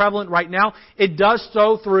believe it's prevalent right now. It does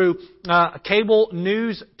so through cable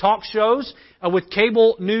news talk shows with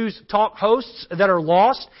cable news talk hosts that are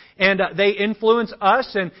lost, and they influence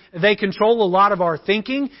us and they control a lot of our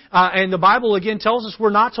thinking. And the Bible again tells us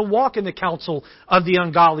we're not to walk in the counsel of the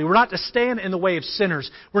ungodly. We're not to stand in the way of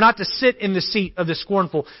sinners. We're not to sit in the seat of the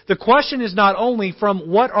scornful. The question is not only from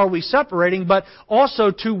what are we separating, but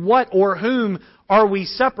also to what or whom are we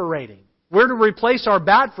separating. We're to replace our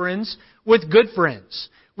bad friends with good friends.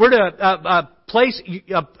 We're to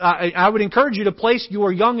I would encourage you to place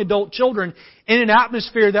your young adult children in an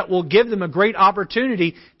atmosphere that will give them a great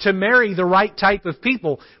opportunity to marry the right type of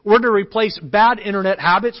people. We're to replace bad internet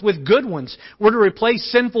habits with good ones. We're to replace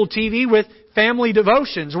sinful TV with family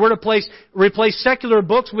devotions. We're to replace secular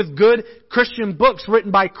books with good Christian books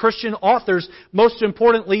written by Christian authors. Most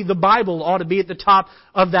importantly, the Bible ought to be at the top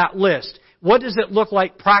of that list. What does it look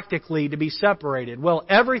like practically to be separated? Well,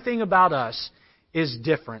 everything about us is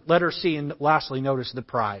different. Letter C, and lastly, notice the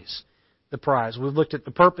prize. The prize. We've looked at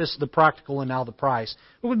the purpose, the practical, and now the prize.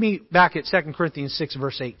 We'll be back at 2 Corinthians 6,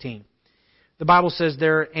 verse 18. The Bible says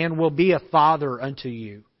there, "And will be a father unto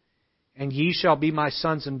you, and ye shall be my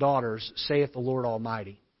sons and daughters, saith the Lord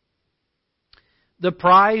Almighty." The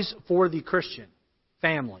prize for the Christian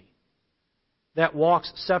family that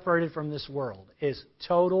walks separated from this world is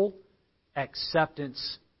total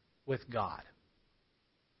acceptance with God.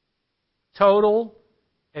 Total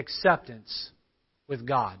acceptance with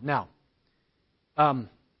God. Now,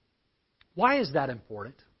 why is that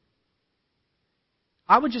important?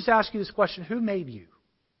 I would just ask you this question: who made you?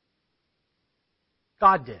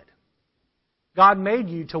 God did. God made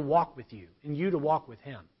you to walk with you, and you to walk with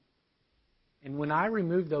Him. And when I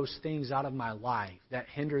remove those things out of my life that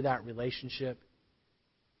hinder that relationship,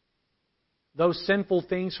 those sinful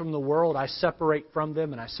things from the world, I separate from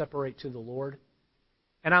them and I separate to the Lord.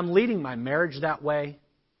 And I'm leading my marriage that way.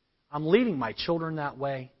 I'm leading my children that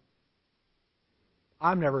way.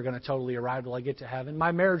 I'm never going to totally arrive till I get to heaven.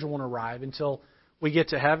 My marriage won't arrive until we get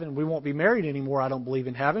to heaven. We won't be married anymore, I don't believe,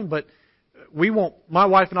 in heaven. But my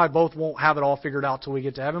wife and I both won't have it all figured out till we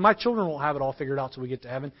get to heaven. My children won't have it all figured out till we get to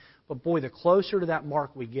heaven. But boy, the closer to that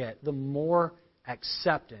mark we get, the more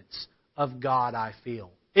acceptance of God I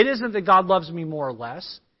feel. It isn't that God loves me more or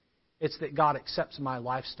less. It's that God accepts my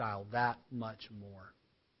lifestyle that much more.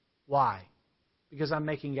 Why? Because I'm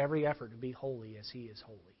making every effort to be holy as He is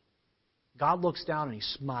holy. God looks down and He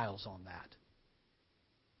smiles on that.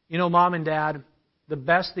 You know, Mom and Dad, the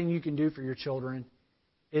best thing you can do for your children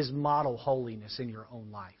is model holiness in your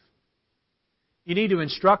own life. You need to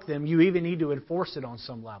instruct them. You even need to enforce it on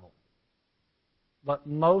some level. But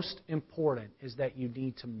most important is that you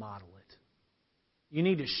need to model it. You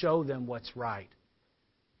need to show them what's right.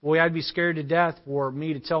 Boy, I'd be scared to death for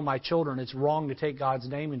me to tell my children it's wrong to take God's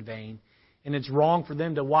name in vain, and it's wrong for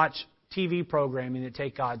them to watch TV programming that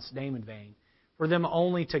take God's name in vain, for them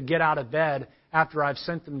only to get out of bed after I've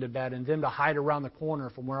sent them to bed and them to hide around the corner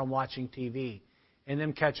from where I'm watching TV, and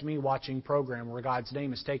them catch me watching a program where God's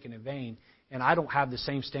name is taken in vain, and I don't have the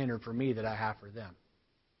same standard for me that I have for them.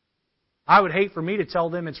 I would hate for me to tell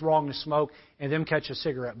them it's wrong to smoke and them catch a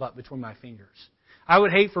cigarette butt between my fingers. I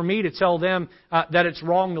would hate for me to tell them that it's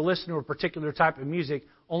wrong to listen to a particular type of music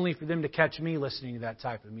only for them to catch me listening to that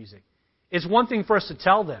type of music. It's one thing for us to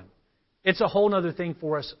tell them. It's a whole other thing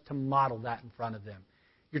for us to model that in front of them.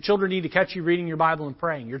 Your children need to catch you reading your Bible and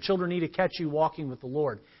praying. Your children need to catch you walking with the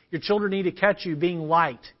Lord. Your children need to catch you being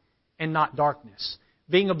light and not darkness.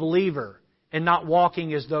 Being a believer and not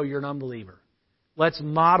walking as though you're an unbeliever. Let's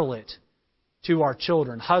model it to our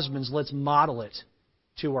children. Husbands, let's model it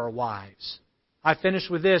to our wives. I finish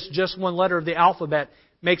with this. Just one letter of the alphabet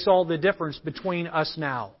makes all the difference between us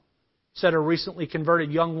now, said a recently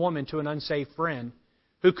converted young woman to an unsaved friend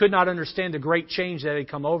who could not understand the great change that had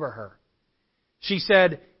come over her. She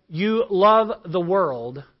said, "You love the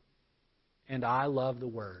world, and I love the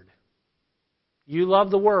Word." You love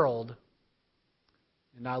the world,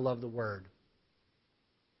 and I love the Word.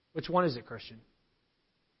 Which one is it, Christian?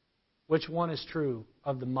 Which one is true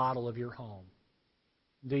of the model of your home?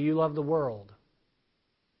 Do you love the world?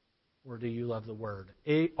 Or do you love the Word?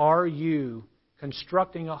 Are you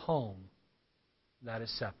constructing a home that is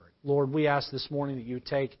separate? Lord, we ask this morning that you would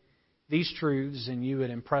take these truths and you would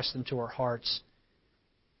impress them to our hearts.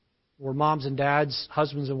 Where moms and dads,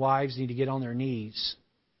 husbands and wives need to get on their knees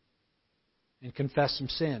and confess some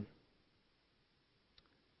sin.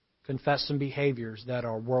 confess some behaviors that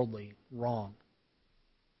are worldly, wrong.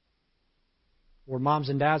 Lord, moms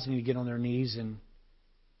and dads need to get on their knees and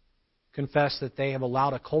confess that they have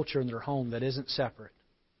allowed a culture in their home that isn't separate.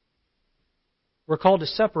 We're called to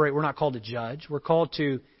separate. We're not called to judge. We're called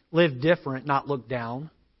to live different, not look down.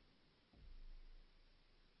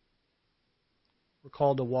 We're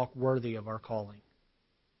called to walk worthy of our calling.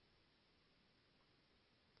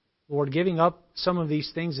 Lord, giving up some of these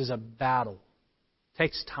things is a battle. It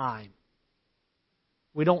takes time.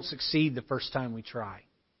 We don't succeed the first time we try.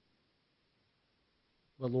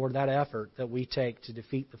 But Lord, that effort that we take to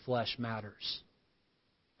defeat the flesh matters.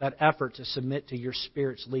 That effort to submit to your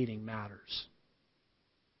Spirit's leading matters.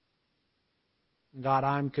 God,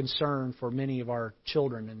 I'm concerned for many of our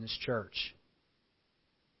children in this church.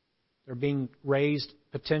 They're being raised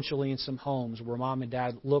potentially in some homes where mom and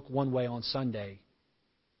dad look one way on Sunday,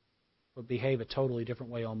 but behave a totally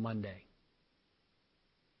different way on Monday.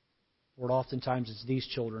 Lord, oftentimes it's these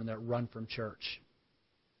children that run from church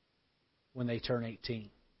when they turn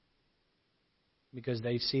 18 because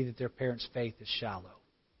they see that their parents' faith is shallow.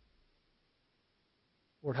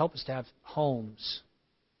 Lord, help us to have homes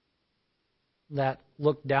that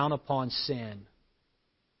look down upon sin,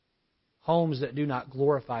 homes that do not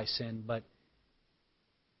glorify sin but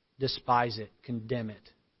despise it, condemn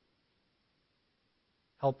it.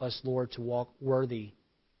 Help us, Lord, to walk worthy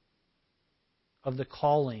of the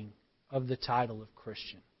calling of the title of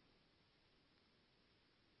Christian.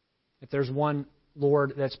 If there's one,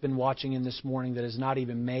 Lord, that's been watching in this morning that has not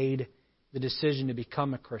even made the decision to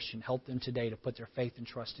become a Christian, help them today to put their faith and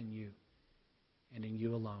trust in you and in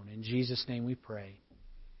you alone. In Jesus' name we pray.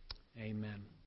 Amen.